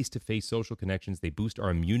says face-to-face social connections, they boost our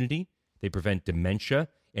immunity, they prevent dementia,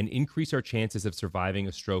 and increase our chances of surviving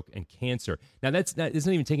a stroke and cancer. Now, that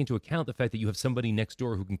doesn't even take into account the fact that you have somebody next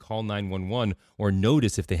door who can call 911 or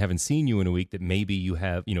notice if they haven't seen you in a week that maybe you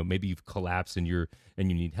have, maybe you've collapsed and you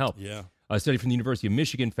need help. Yeah. A study from the University of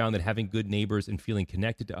Michigan found that having good neighbors and feeling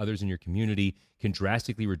connected to others in your community can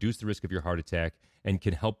drastically reduce the risk of your heart attack and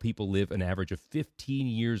can help people live an average of 15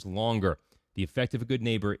 years longer. The effect of a good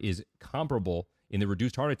neighbor is comparable in the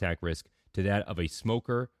reduced heart attack risk to that of a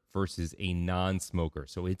smoker versus a non-smoker.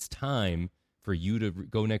 So it's time for you to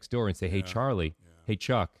go next door and say, hey, Charlie, hey,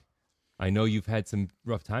 Chuck, I know you've had some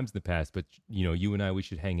rough times in the past, but, you and I, we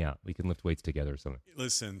should hang out. We can lift weights together or something.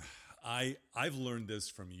 Listen, I've learned this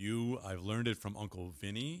from you. I've learned it from Uncle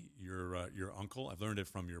Vinny, your uncle. I've learned it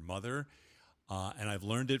from your mother. And I've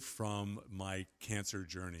learned it from my cancer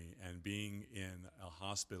journey and being in a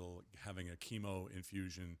hospital, having a chemo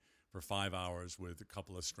infusion for 5 hours with a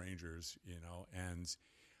couple of strangers, and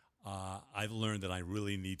I've learned that I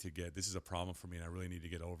really need to this is a problem for me, and I really need to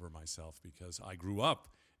get over myself because I grew up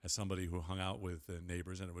as somebody who hung out with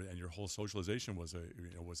neighbors, and your whole socialization was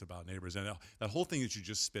was about neighbors, and that whole thing that you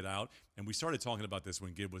just spit out. And we started talking about this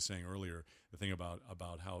when Gib was saying earlier, the thing about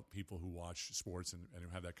how people who watch sports and who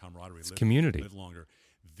have that camaraderie live longer.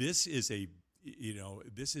 This is a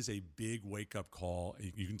big wake up call.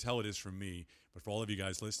 You can tell it is from me, but for all of you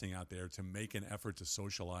guys listening out there, to make an effort to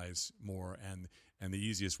socialize more, and the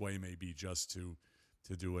easiest way may be just to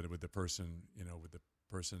do it with the person, with the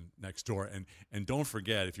person next door. And don't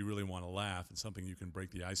forget, if you really want to laugh, and something you can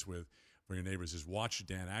break the ice with for your neighbors, is watch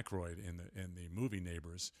Dan Aykroyd in the movie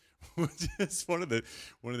Neighbors. Which is one of the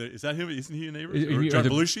is that him? Isn't he a Neighbors? Or John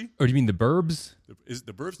Belushi? Or do you mean The Burbs? Is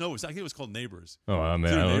the Burbs? No, I think it was called Neighbors. Oh, I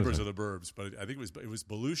mean, Neighbors or the Burbs, but I think it was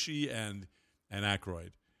Belushi and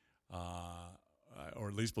Aykroyd. Or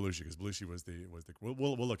at least Belushi, because Belushi was the.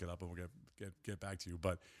 We'll look it up and we'll get back to you.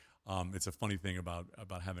 But it's a funny thing about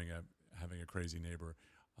having a crazy neighbor,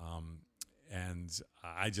 and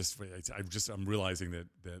I'm realizing that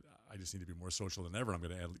I just need to be more social than ever. I'm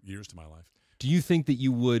going to add years to my life. Do you think that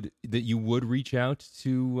you would reach out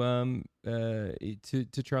to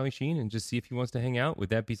Charlie Sheen and just see if he wants to hang out? Would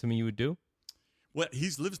that be something you would do? Well,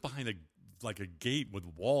 he lives behind a gate with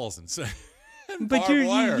walls and. But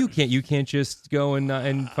you can't just go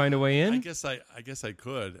and find a way in. I guess I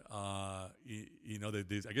could. I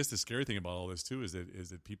guess the scary thing about all this too is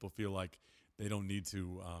that people feel like they don't need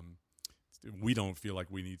to. We don't feel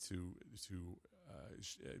like we need to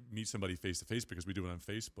meet somebody face to face because we do it on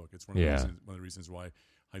Facebook. It's one of the reasons why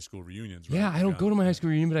high school reunions. Right? Yeah, I don't go to my high school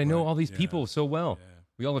reunion, but I know all these people so well. Yeah.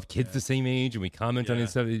 We all have kids the same age, and we comment on it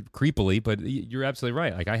stuff creepily. But you're absolutely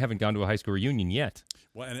right. Like, I haven't gone to a high school reunion yet.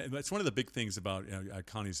 Well, and that's one of the big things about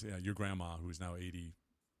Connie's your grandma, who's now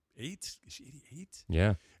 88. Is she 88?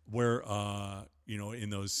 Yeah. Where in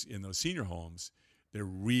those senior homes, they're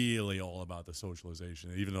really all about the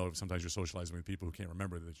socialization. Even though sometimes you're socializing with people who can't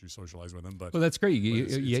remember that you socialize with them, but that's great.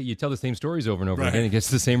 You tell the same stories over and over again, and it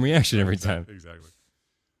gets the same reaction every time. Exactly.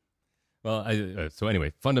 Well, so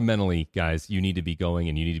anyway, fundamentally, guys, you need to be going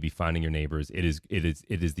and you need to be finding your neighbors. It is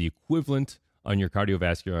the equivalent on your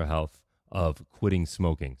cardiovascular health of quitting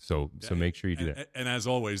smoking. So make sure you do that. And as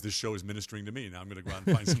always, this show is ministering to me. Now I'm going to go out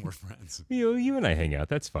and find some more friends. You and I hang out.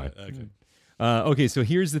 That's fine. Okay. Okay. So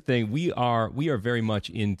here's the thing: we are very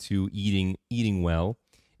much into eating well,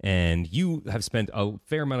 and you have spent a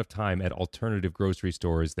fair amount of time at alternative grocery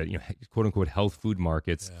stores that quote unquote health food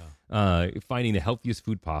markets, finding the healthiest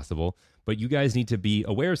food possible. But you guys need to be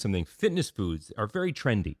aware of something. Fitness foods are very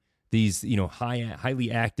trendy. These,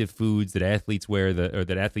 highly active foods that athletes wear, or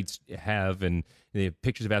that athletes have, and they have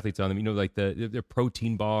pictures of athletes on them. Like the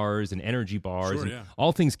protein bars and energy bars,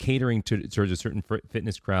 all things catering to a certain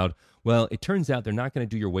fitness crowd. Well, it turns out they're not going to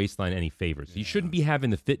do your waistline any favors. Yeah. You shouldn't be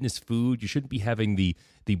having the fitness food. You shouldn't be having the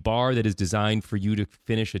bar that is designed for you to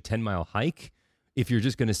finish a 10-mile hike if you're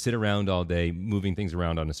just going to sit around all day moving things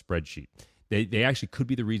around on a spreadsheet. They actually could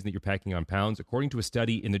be the reason that you're packing on pounds. According to a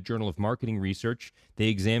study in the Journal of Marketing Research, they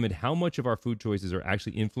examined how much of our food choices are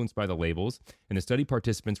actually influenced by the labels. And the study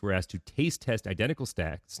participants were asked to taste test identical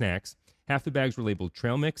snacks. Half the bags were labeled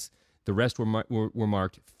trail mix. The rest were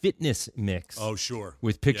marked fitness mix. Oh, sure.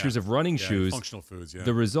 With pictures of running shoes. Functional foods, yeah.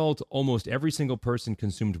 The result, almost every single person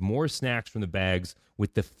consumed more snacks from the bags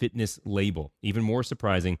with the fitness label. Even more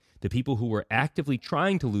surprising, the people who were actively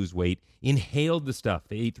trying to lose weight inhaled the stuff.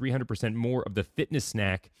 They ate 300% more of the fitness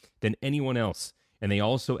snack than anyone else. And they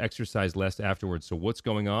also exercised less afterwards. So what's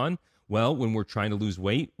going on? Well, when we're trying to lose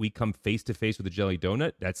weight, we come face to face with a jelly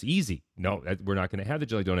donut. That's easy. No, we're not going to have the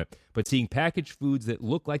jelly donut. But seeing packaged foods that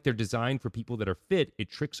look like they're designed for people that are fit,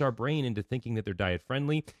 it tricks our brain into thinking that they're diet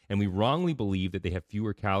friendly, and we wrongly believe that they have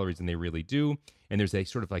fewer calories than they really do. And there's a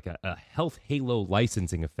sort of like a health halo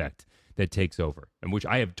licensing effect that takes over, and which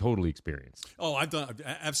I have totally experienced. Oh, I've done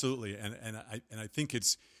absolutely, and I think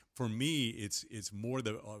it's, for me, it's more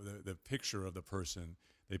the picture of the person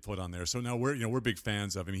they put on there. So now we're big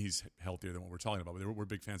fans of. I mean, he's healthier than what we're talking about. But we're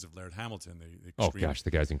big fans of Laird Hamilton. The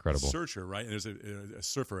guy's incredible. Surfer, right? And there's a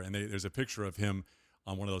surfer, and there's a picture of him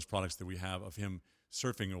on one of those products that we have of him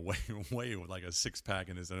surfing away with like a 6-pack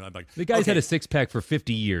in his. And I'm like, the guy's had a 6-pack for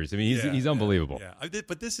 50 years. I mean, he's unbelievable. Yeah,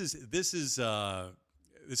 but this is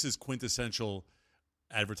quintessential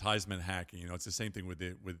advertisement hacking. It's the same thing with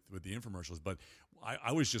the infomercials. But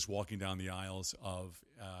I was just walking down the aisles of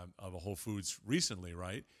a Whole Foods recently,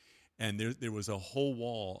 right? And there was a whole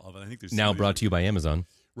wall of, I think there's now brought to you by Amazon.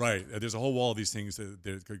 Right. There's a whole wall of these things that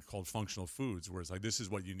they're called functional foods, where it's like, this is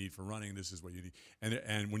what you need for running, this is what you need.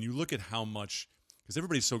 And when you look at how much, because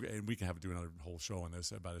everybody's so, and we can do another whole show on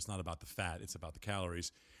this, about it's not about the fat, it's about the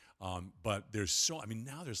calories. But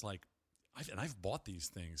now there's like I've bought these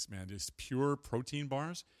things, man. Just pure protein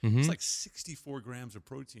bars. Mm-hmm. It's like 64 grams of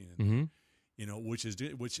protein in there. Which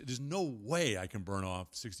there's no way I can burn off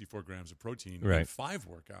 64 grams of protein in 5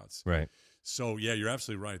 workouts. Right. So yeah, you're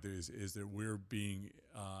absolutely right. There is that we're being,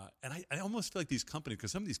 and I almost feel like these companies,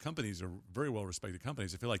 because some of these companies are very well respected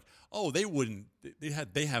companies. I feel like,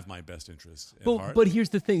 they have my best interests at heart. But here's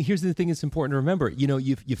the thing. Here's the thing that's important to remember.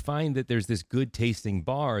 You find that there's this good tasting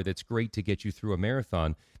bar that's great to get you through a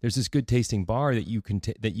marathon. There's this good tasting bar that you can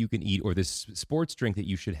eat, or this sports drink that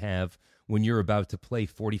you should have when you're about to play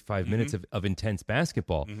 45 minutes of intense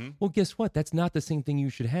basketball. Well, guess what? That's not the same thing you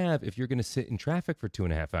should have if you're going to sit in traffic for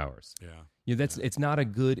 2.5 hours. Yeah. It's not a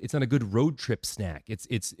good road trip snack. It's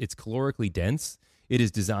calorically dense. It is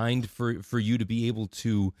designed for you to be able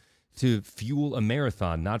to fuel a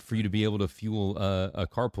marathon, not for you to be able to fuel a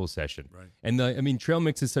carpool session. Right. And Trail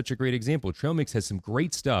Mix is such a great example. Trail Mix has some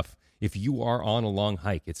great stuff. If you are on a long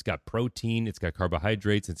hike, it's got protein, it's got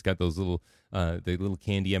carbohydrates, it's got those little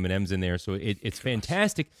candy M&Ms in there. So it's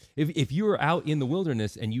fantastic. If you're out in the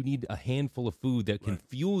wilderness and you need a handful of food that can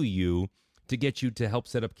fuel you to get you to help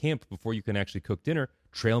set up camp before you can actually cook dinner,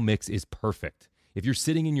 Trail Mix is perfect. If you're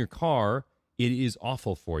sitting in your car, it is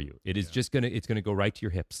awful for you. It is just it's gonna go right to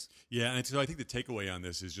your hips. Yeah, and so I think the takeaway on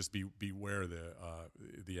this is just beware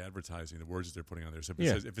the advertising, the words that they're putting on there. So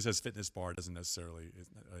if it says fitness bar, it doesn't necessarily.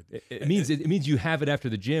 It means you have it after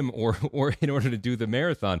the gym or in order to do the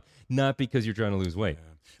marathon, not because you're trying to lose weight. Yeah.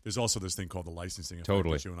 There's also this thing called the licensing effect,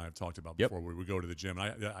 Totally. which you and I have talked about before, where we go to the gym.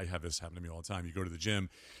 And I have this happen to me all the time. You go to the gym,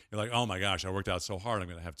 you're like, oh my gosh, I worked out so hard. I'm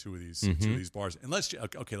going to have two of these bars. And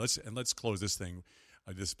let's close this thing.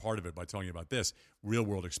 This part of it by talking about this real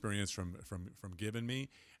world experience from Gib and me,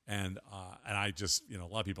 and I just a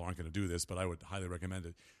lot of people aren't going to do this, but I would highly recommend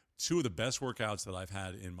it. Two of the best workouts that I've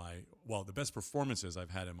had the best performances I've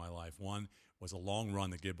had in my life. One was a long run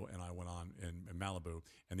that Gib and I went on in Malibu,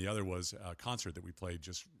 and the other was a concert that we played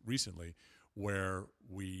just recently, where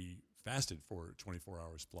we fasted for 24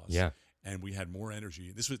 hours plus. Yeah, and we had more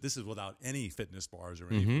energy. This is without any fitness bars or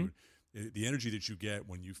any food. The energy that you get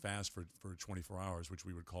when you fast for 24 hours, which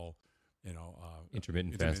we would call,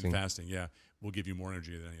 intermittent fasting, will give you more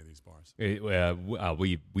energy than any of these bars.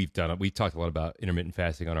 We've talked a lot about intermittent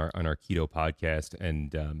fasting on our keto podcast,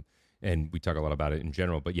 and we talk a lot about it in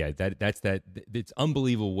general. But yeah, it's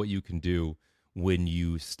unbelievable what you can do when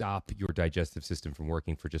you stop your digestive system from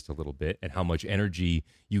working for just a little bit, and how much energy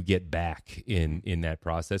you get back in that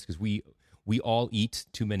process. Because we all eat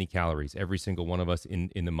too many calories. Every single one of us in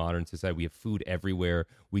the modern society, we have food everywhere.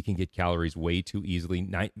 We can get calories way too easily.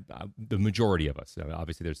 The majority of us.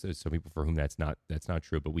 Obviously, there's some people for whom that's not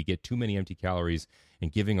true, but we get too many empty calories.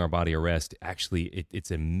 And giving our body a rest, actually, it's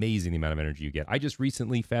amazing the amount of energy you get. I just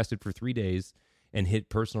recently fasted for 3 days and hit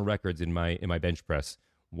personal records in my bench press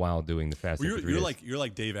while doing the fasting. Well, for 3 days. You're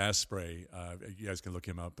like Dave Asprey. You guys can look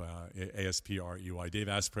him up. Asprey. Dave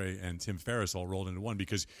Asprey and Tim Ferriss all rolled into one,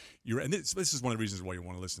 because this is one of the reasons why you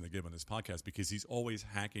want to listen to Gib on this podcast, because he's always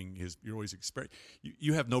hacking you're always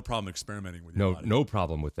you have no problem experimenting with your body. No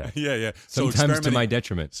problem with that. Yeah. Sometimes to my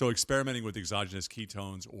detriment. So experimenting with exogenous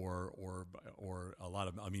ketones or a lot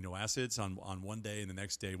of amino acids on one day, and the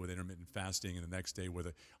next day with intermittent fasting, and the next day with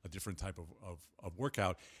a different type of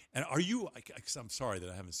workout. And are you? I'm sorry that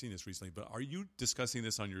I haven't seen this recently, but are you discussing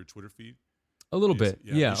this on your Twitter feed? A little bit,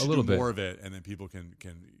 yeah, a little bit. More of it, and then people can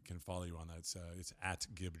follow you on that. It's at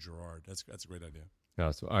Gib Gerard. That's a great idea.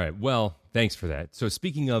 All right. Well, thanks for that. So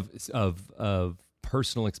speaking of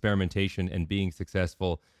personal experimentation and being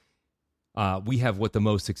successful, we have what the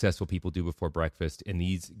most successful people do before breakfast, and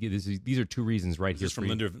these are 2 reasons right here. This is from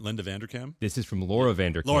Linda Vanderkam? This is from Laura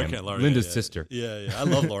Vanderkam, Linda's sister. Yeah. I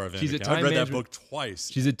love Laura Vanderkam. I've read that book twice.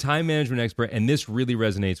 She's a time management expert, and this really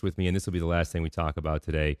resonates with me, and this will be the last thing we talk about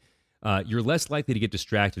today. You're less likely to get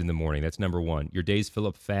distracted in the morning. That's number 1. Your days fill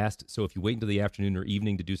up fast, so if you wait until the afternoon or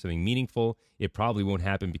evening to do something meaningful, it probably won't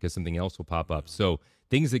happen because something else will pop up. So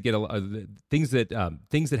things that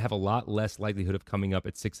have a lot less likelihood of coming up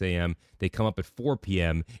at 6 a.m., they come up at 4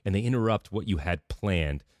 p.m., and they interrupt what you had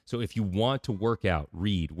planned. So if you want to work out,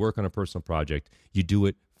 read, work on a personal project, you do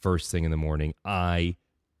it first thing in the morning. I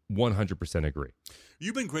 100% agree.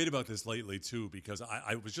 You've been great about this lately, too, because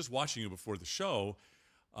I was just watching you before the show.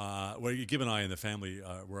 Well, Gib and I and the family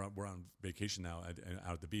we're on vacation now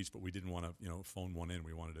out at the beach, but we didn't want to phone one in.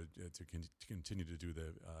 We wanted to continue to do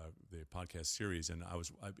the podcast series, and I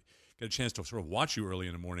got a chance to sort of watch you early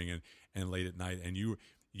in the morning and late at night, and you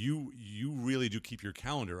really do keep your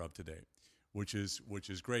calendar up to date, which is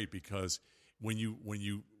great, because when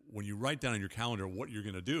you write down on your calendar what you're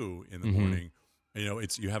going to do in the morning,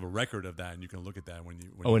 it's you have a record of that, and you can look at that when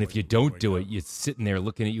you. And if you don't do it, you're sitting there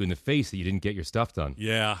looking at you in the face that you didn't get your stuff done.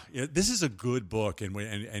 Yeah, this is a good book, and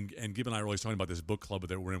Gib and I are always talking about this book club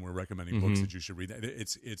that we're in. We're recommending books that you should read.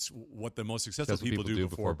 It's what the most successful people do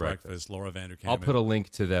before breakfast. Laura Vanderkam. I'll put a link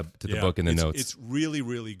to the book in the notes. It's really,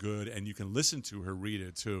 really good, and you can listen to her read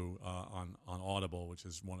it too on Audible, which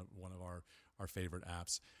is one of our favorite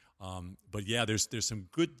apps. But yeah, there's some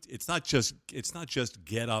good. It's not just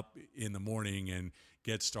get up in the morning and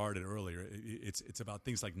get started earlier. It's about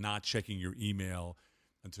things like not checking your email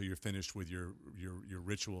until you're finished with your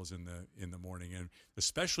rituals in the morning, and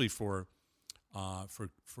especially for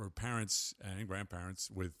parents and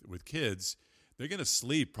grandparents with kids. They're going to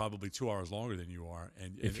sleep probably 2 hours longer than you are,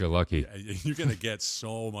 and if you're lucky, you're going to get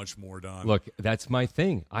so much more done. Look, that's my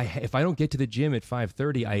thing. If I don't get to the gym at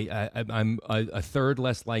 5:30, I'm a third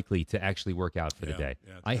less likely to actually work out for the day.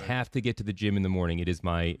 Yeah, I have to get to the gym in the morning. It is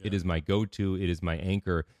my go-to. It is my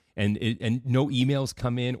anchor. And no emails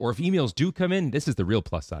come in, or if emails do come in, this is the real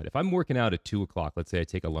plus side. If I'm working out at 2:00, let's say I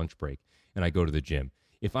take a lunch break and I go to the gym.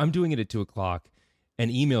 If I'm doing it at 2:00. And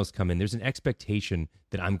emails come in, there's an expectation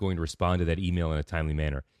that I'm going to respond to that email in a timely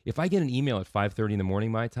manner. If I get an email at 5:30 in the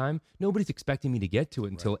morning my time, nobody's expecting me to get to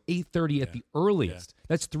it until 8:30 at the earliest. Yeah.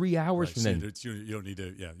 That's 3 hours from then. You don't need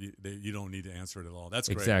to. Yeah, you don't need to answer it at all. That's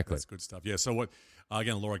great. Exactly. That's good stuff. Yeah. So what?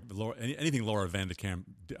 Again, Laura, anything Laura Vanderkam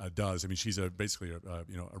does. I mean, she's basically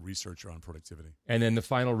a researcher on productivity. And then the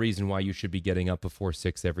final reason why you should be getting up before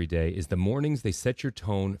 6 every day is the mornings. They set your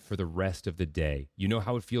tone for the rest of the day. You know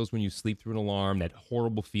how it feels when you sleep through an alarm. That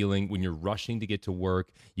horrible feeling when you're rushing to get to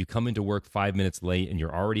work. You come into work 5 minutes late, and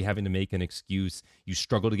you're already having to make an excuse. You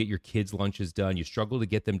struggle to get your kids' lunches done. You struggle to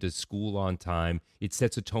get them to school on time. It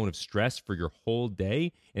sets a tone of stress for your whole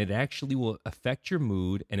day, and it actually will affect your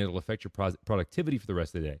mood, and it'll affect your productivity for the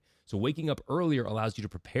rest of the day. So waking up earlier allows you to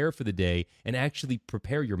prepare for the day and actually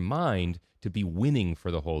prepare your mind to be winning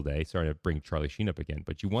for the whole day. Sorry to bring Charlie Sheen up again,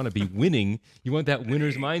 but you want to be winning. You want that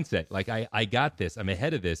winner's mindset. Like, I got this. I'm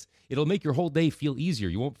ahead of this. It'll make your whole day feel easier.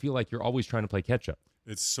 You won't feel like you're always trying to play catch up.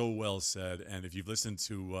 It's so well said. And if you've listened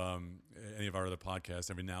to any of our other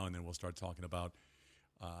podcasts, every now and then we'll start talking about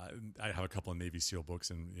I have a couple of Navy SEAL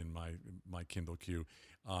books in my Kindle queue.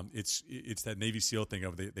 It's that Navy SEAL thing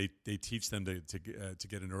of they teach them to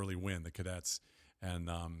get an early win, the cadets, and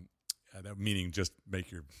that meaning just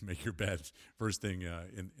make your bed first thing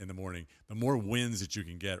in the morning. The more wins that you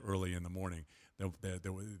can get early in the morning,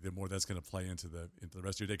 the more that's going to play into the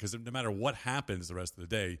rest of your day. Because no matter what happens the rest of the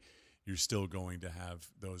day, you're still going to have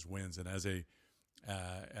those wins. And as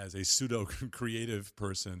a pseudo creative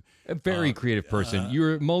person, a very creative person,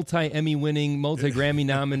 you're a multi-Emmy winning, multi-Grammy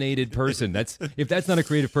nominated person. If that's not a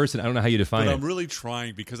creative person, I don't know how you define it. I'm really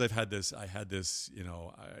trying, because I had this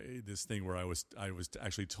this thing where I was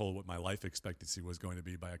actually told what my life expectancy was going to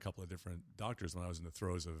be by a couple of different doctors when I was in the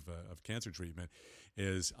throes of cancer treatment.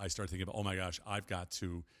 Is I started thinking about, oh my gosh, I've got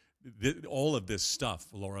to. All of this stuff,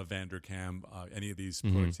 Laura Vanderkam, any of these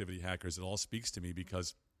productivity hackers, it all speaks to me,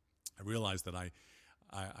 because I realized that I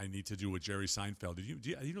need to do what Jerry Seinfeld. Do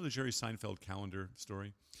you know the Jerry Seinfeld calendar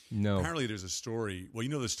story? No. Apparently, there's a story. Well, you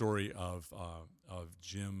know the story of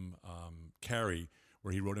Jim Carrey,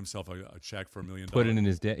 where he wrote himself a check for $1 million. Put it in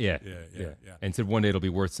his debt. Yeah. And said one day it'll be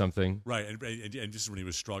worth something. Right, and just when he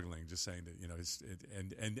was struggling, just saying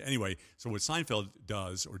that and anyway. So what Seinfeld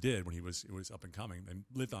does or did when he was up and coming and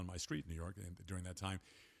lived on my street in New York during that time,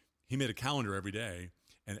 he made a calendar every day.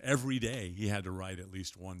 And every day he had to write at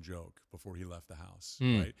least one joke before he left the house,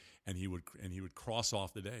 right? And he would cross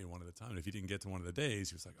off the day one at a time. And if he didn't get to one of the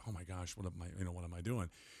days, he was like, "Oh my gosh, what am I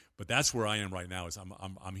doing?" But that's where I am right now. Is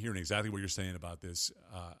I'm hearing exactly what you're saying about this,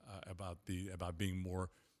 about being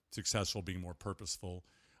more successful, being more purposeful,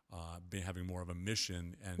 having more of a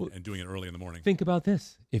mission, and doing it early in the morning. Think about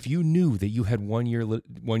this: if you knew that you had 1 year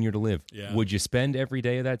to live, would you spend every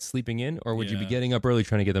day of that sleeping in, or would you be getting up early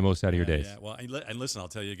trying to get the most out of your days? Yeah. Well, and listen, I'll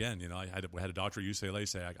tell you again. I had a doctor at UCLA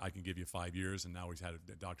say I can give you 5 years, and now we've had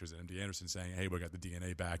doctors at MD Anderson saying, "Hey, we got the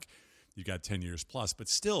DNA back. You got 10 years plus." But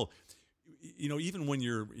still, even when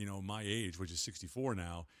you're my age, which is 64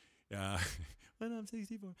 now. When I'm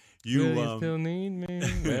 64, you still need me.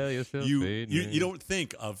 Well, you still need me. You don't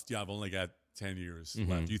think of I've only got 10 years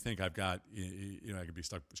left. You think I've got I could be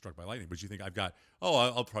struck by lightning, but you think I've got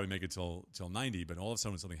I'll probably make it till 90. But all of a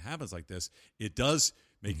sudden when something happens like this, it does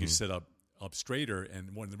make you sit up straighter.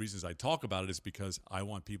 And one of the reasons I talk about it is because I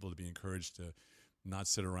want people to be encouraged to not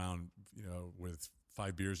sit around with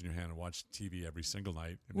 5 beers in your hand and watch TV every single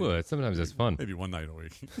night. Well, sometimes that's fun. Maybe one night a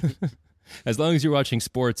week. As long as you're watching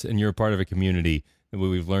sports and you're a part of a community, what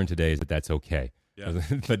we've learned today is that that's okay. Yeah.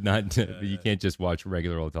 but not. Yeah, You yeah. can't just watch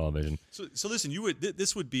regular old television. So listen, you would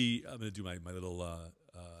this would be. I'm going to do my little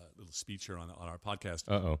little speech here on our podcast.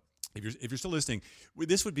 Uh oh. If you're still listening,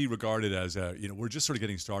 this would be regarded as we're just sort of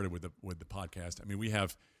getting started with the podcast. I mean, we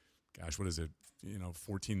have, gosh, what is it?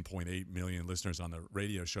 14.8 million listeners on the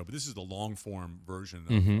radio show, but this is the long form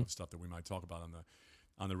version of stuff that we might talk about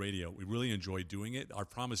on the radio. We really enjoy doing it. Our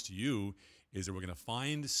promise to you is that we're going to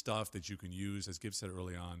find stuff that you can use, as Gibb said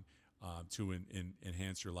early on, to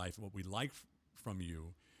enhance your life. And what we like from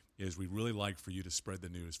you is we really like for you to spread the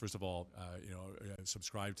news. First of all,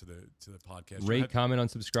 subscribe to the podcast. Rate, comment, on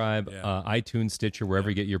subscribe, Yeah. iTunes, Stitcher, wherever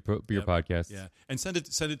you get your podcasts. Yeah, and send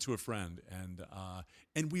it to a friend,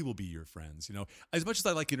 and we will be your friends. As much as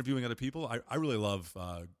I like interviewing other people, I really love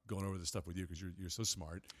going over this stuff with you because you're so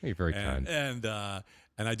smart. You're very kind.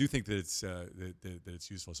 And I do think that it's that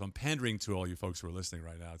it's useful. So I'm pandering to all you folks who are listening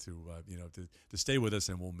right now to stay with us,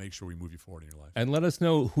 and we'll make sure we move you forward in your life. And let us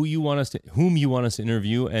know whom you want us to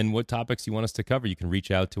interview and what topics you want us to cover. You can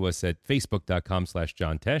reach out to us at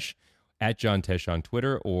facebook.com/John Tesh, at John Tesh on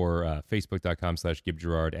Twitter, or facebook.com/Gibb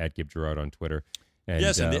Gerard, at Gibb Gerard on Twitter. And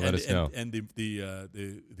yes, and let us know. And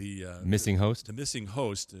the missing host? The missing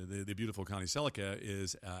host, the beautiful Connie Celica,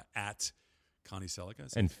 is at Connie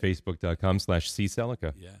Celica. And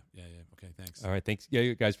facebook.com/CCelica. Yeah. Okay, thanks. All right, thanks,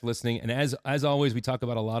 you guys, for listening. And as always, we talk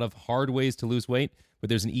about a lot of hard ways to lose weight, but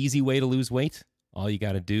there's an easy way to lose weight. All you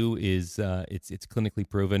got to do is it's clinically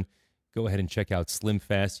proven. Go ahead and check out Slim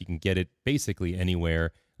Fast. You can get it basically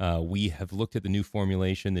anywhere. We have looked at the new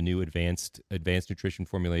formulation, the new advanced nutrition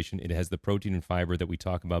formulation. It has the protein and fiber that we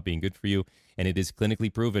talk about being good for you, and it is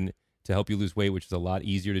clinically proven to help you lose weight, which is a lot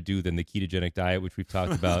easier to do than the ketogenic diet, which we've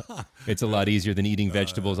talked about. It's a lot easier than eating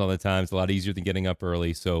vegetables all the time. It's a lot easier than getting up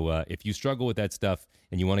early. So if you struggle with that stuff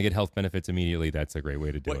and you want to get health benefits immediately, that's a great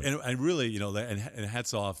way to do it. And really, and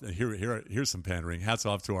hats off. And here's some pandering. Hats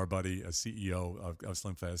off to our buddy, CEO of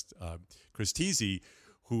SlimFast, Chris Teasy,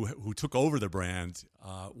 who took over the brand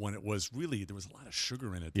when it was really, there was a lot of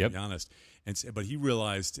sugar in it, to be honest. But he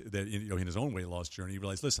realized that in his own weight loss journey, he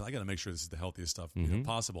realized, listen, I got to make sure this is the healthiest stuff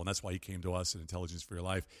possible, and that's why he came to us at Intelligence for Your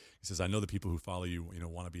Life. He says, I know the people who follow you,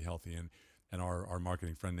 want to be healthy, and our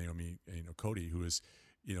marketing friend Naomi, Cody, who is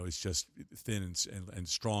just thin and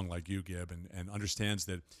strong like you, Gibb, and understands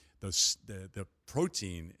that the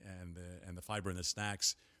protein and the fiber in the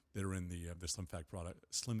snacks that are in the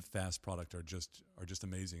Slim Fast product are just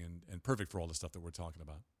amazing and perfect for all the stuff that we're talking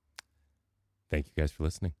about. Thank you guys for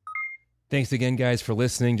listening. Thanks again, guys, for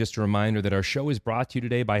listening. Just a reminder that our show is brought to you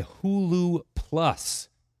today by Hulu Plus.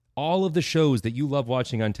 All of the shows that you love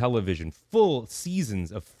watching on television, full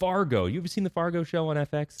seasons of Fargo. You ever seen the Fargo show on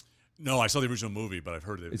FX? No, I saw the original movie, but I've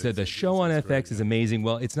heard it. It said the show on FX is amazing.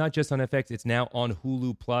 Well, it's not just on FX. It's now on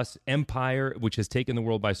Hulu Plus. Empire, which has taken the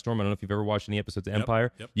world by storm. I don't know if you've ever watched any episodes of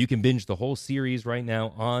Empire. Yep. You can binge the whole series right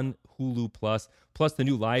now on Hulu Plus. Plus the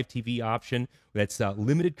new live TV option that's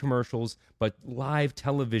limited commercials, but live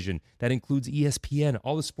television. That includes ESPN,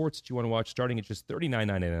 all the sports that you want to watch, starting at just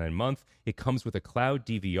 $39.99 a month. It comes with a cloud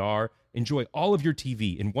DVR. Enjoy all of your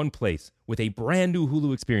TV in one place with a brand new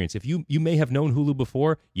Hulu experience. If you may have known Hulu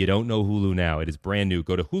before, you don't know Hulu now. It is brand new.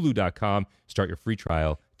 Go to hulu.com. Start your free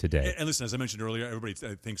trial today. And listen, as I mentioned earlier, everybody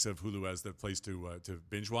thinks of Hulu as the place to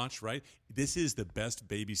binge watch, right? This is the best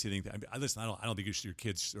babysitting thing. I don't think your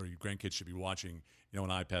kids or your grandkids should be watching an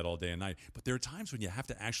iPad all day and night. But there are times when you have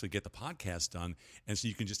to actually get the podcast done, and so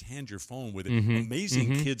you can just hand your phone with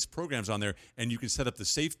amazing kids programs on there, and you can set up the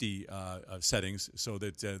safety settings so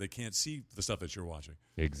that they can't see the stuff that you're watching.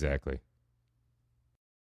 Exactly.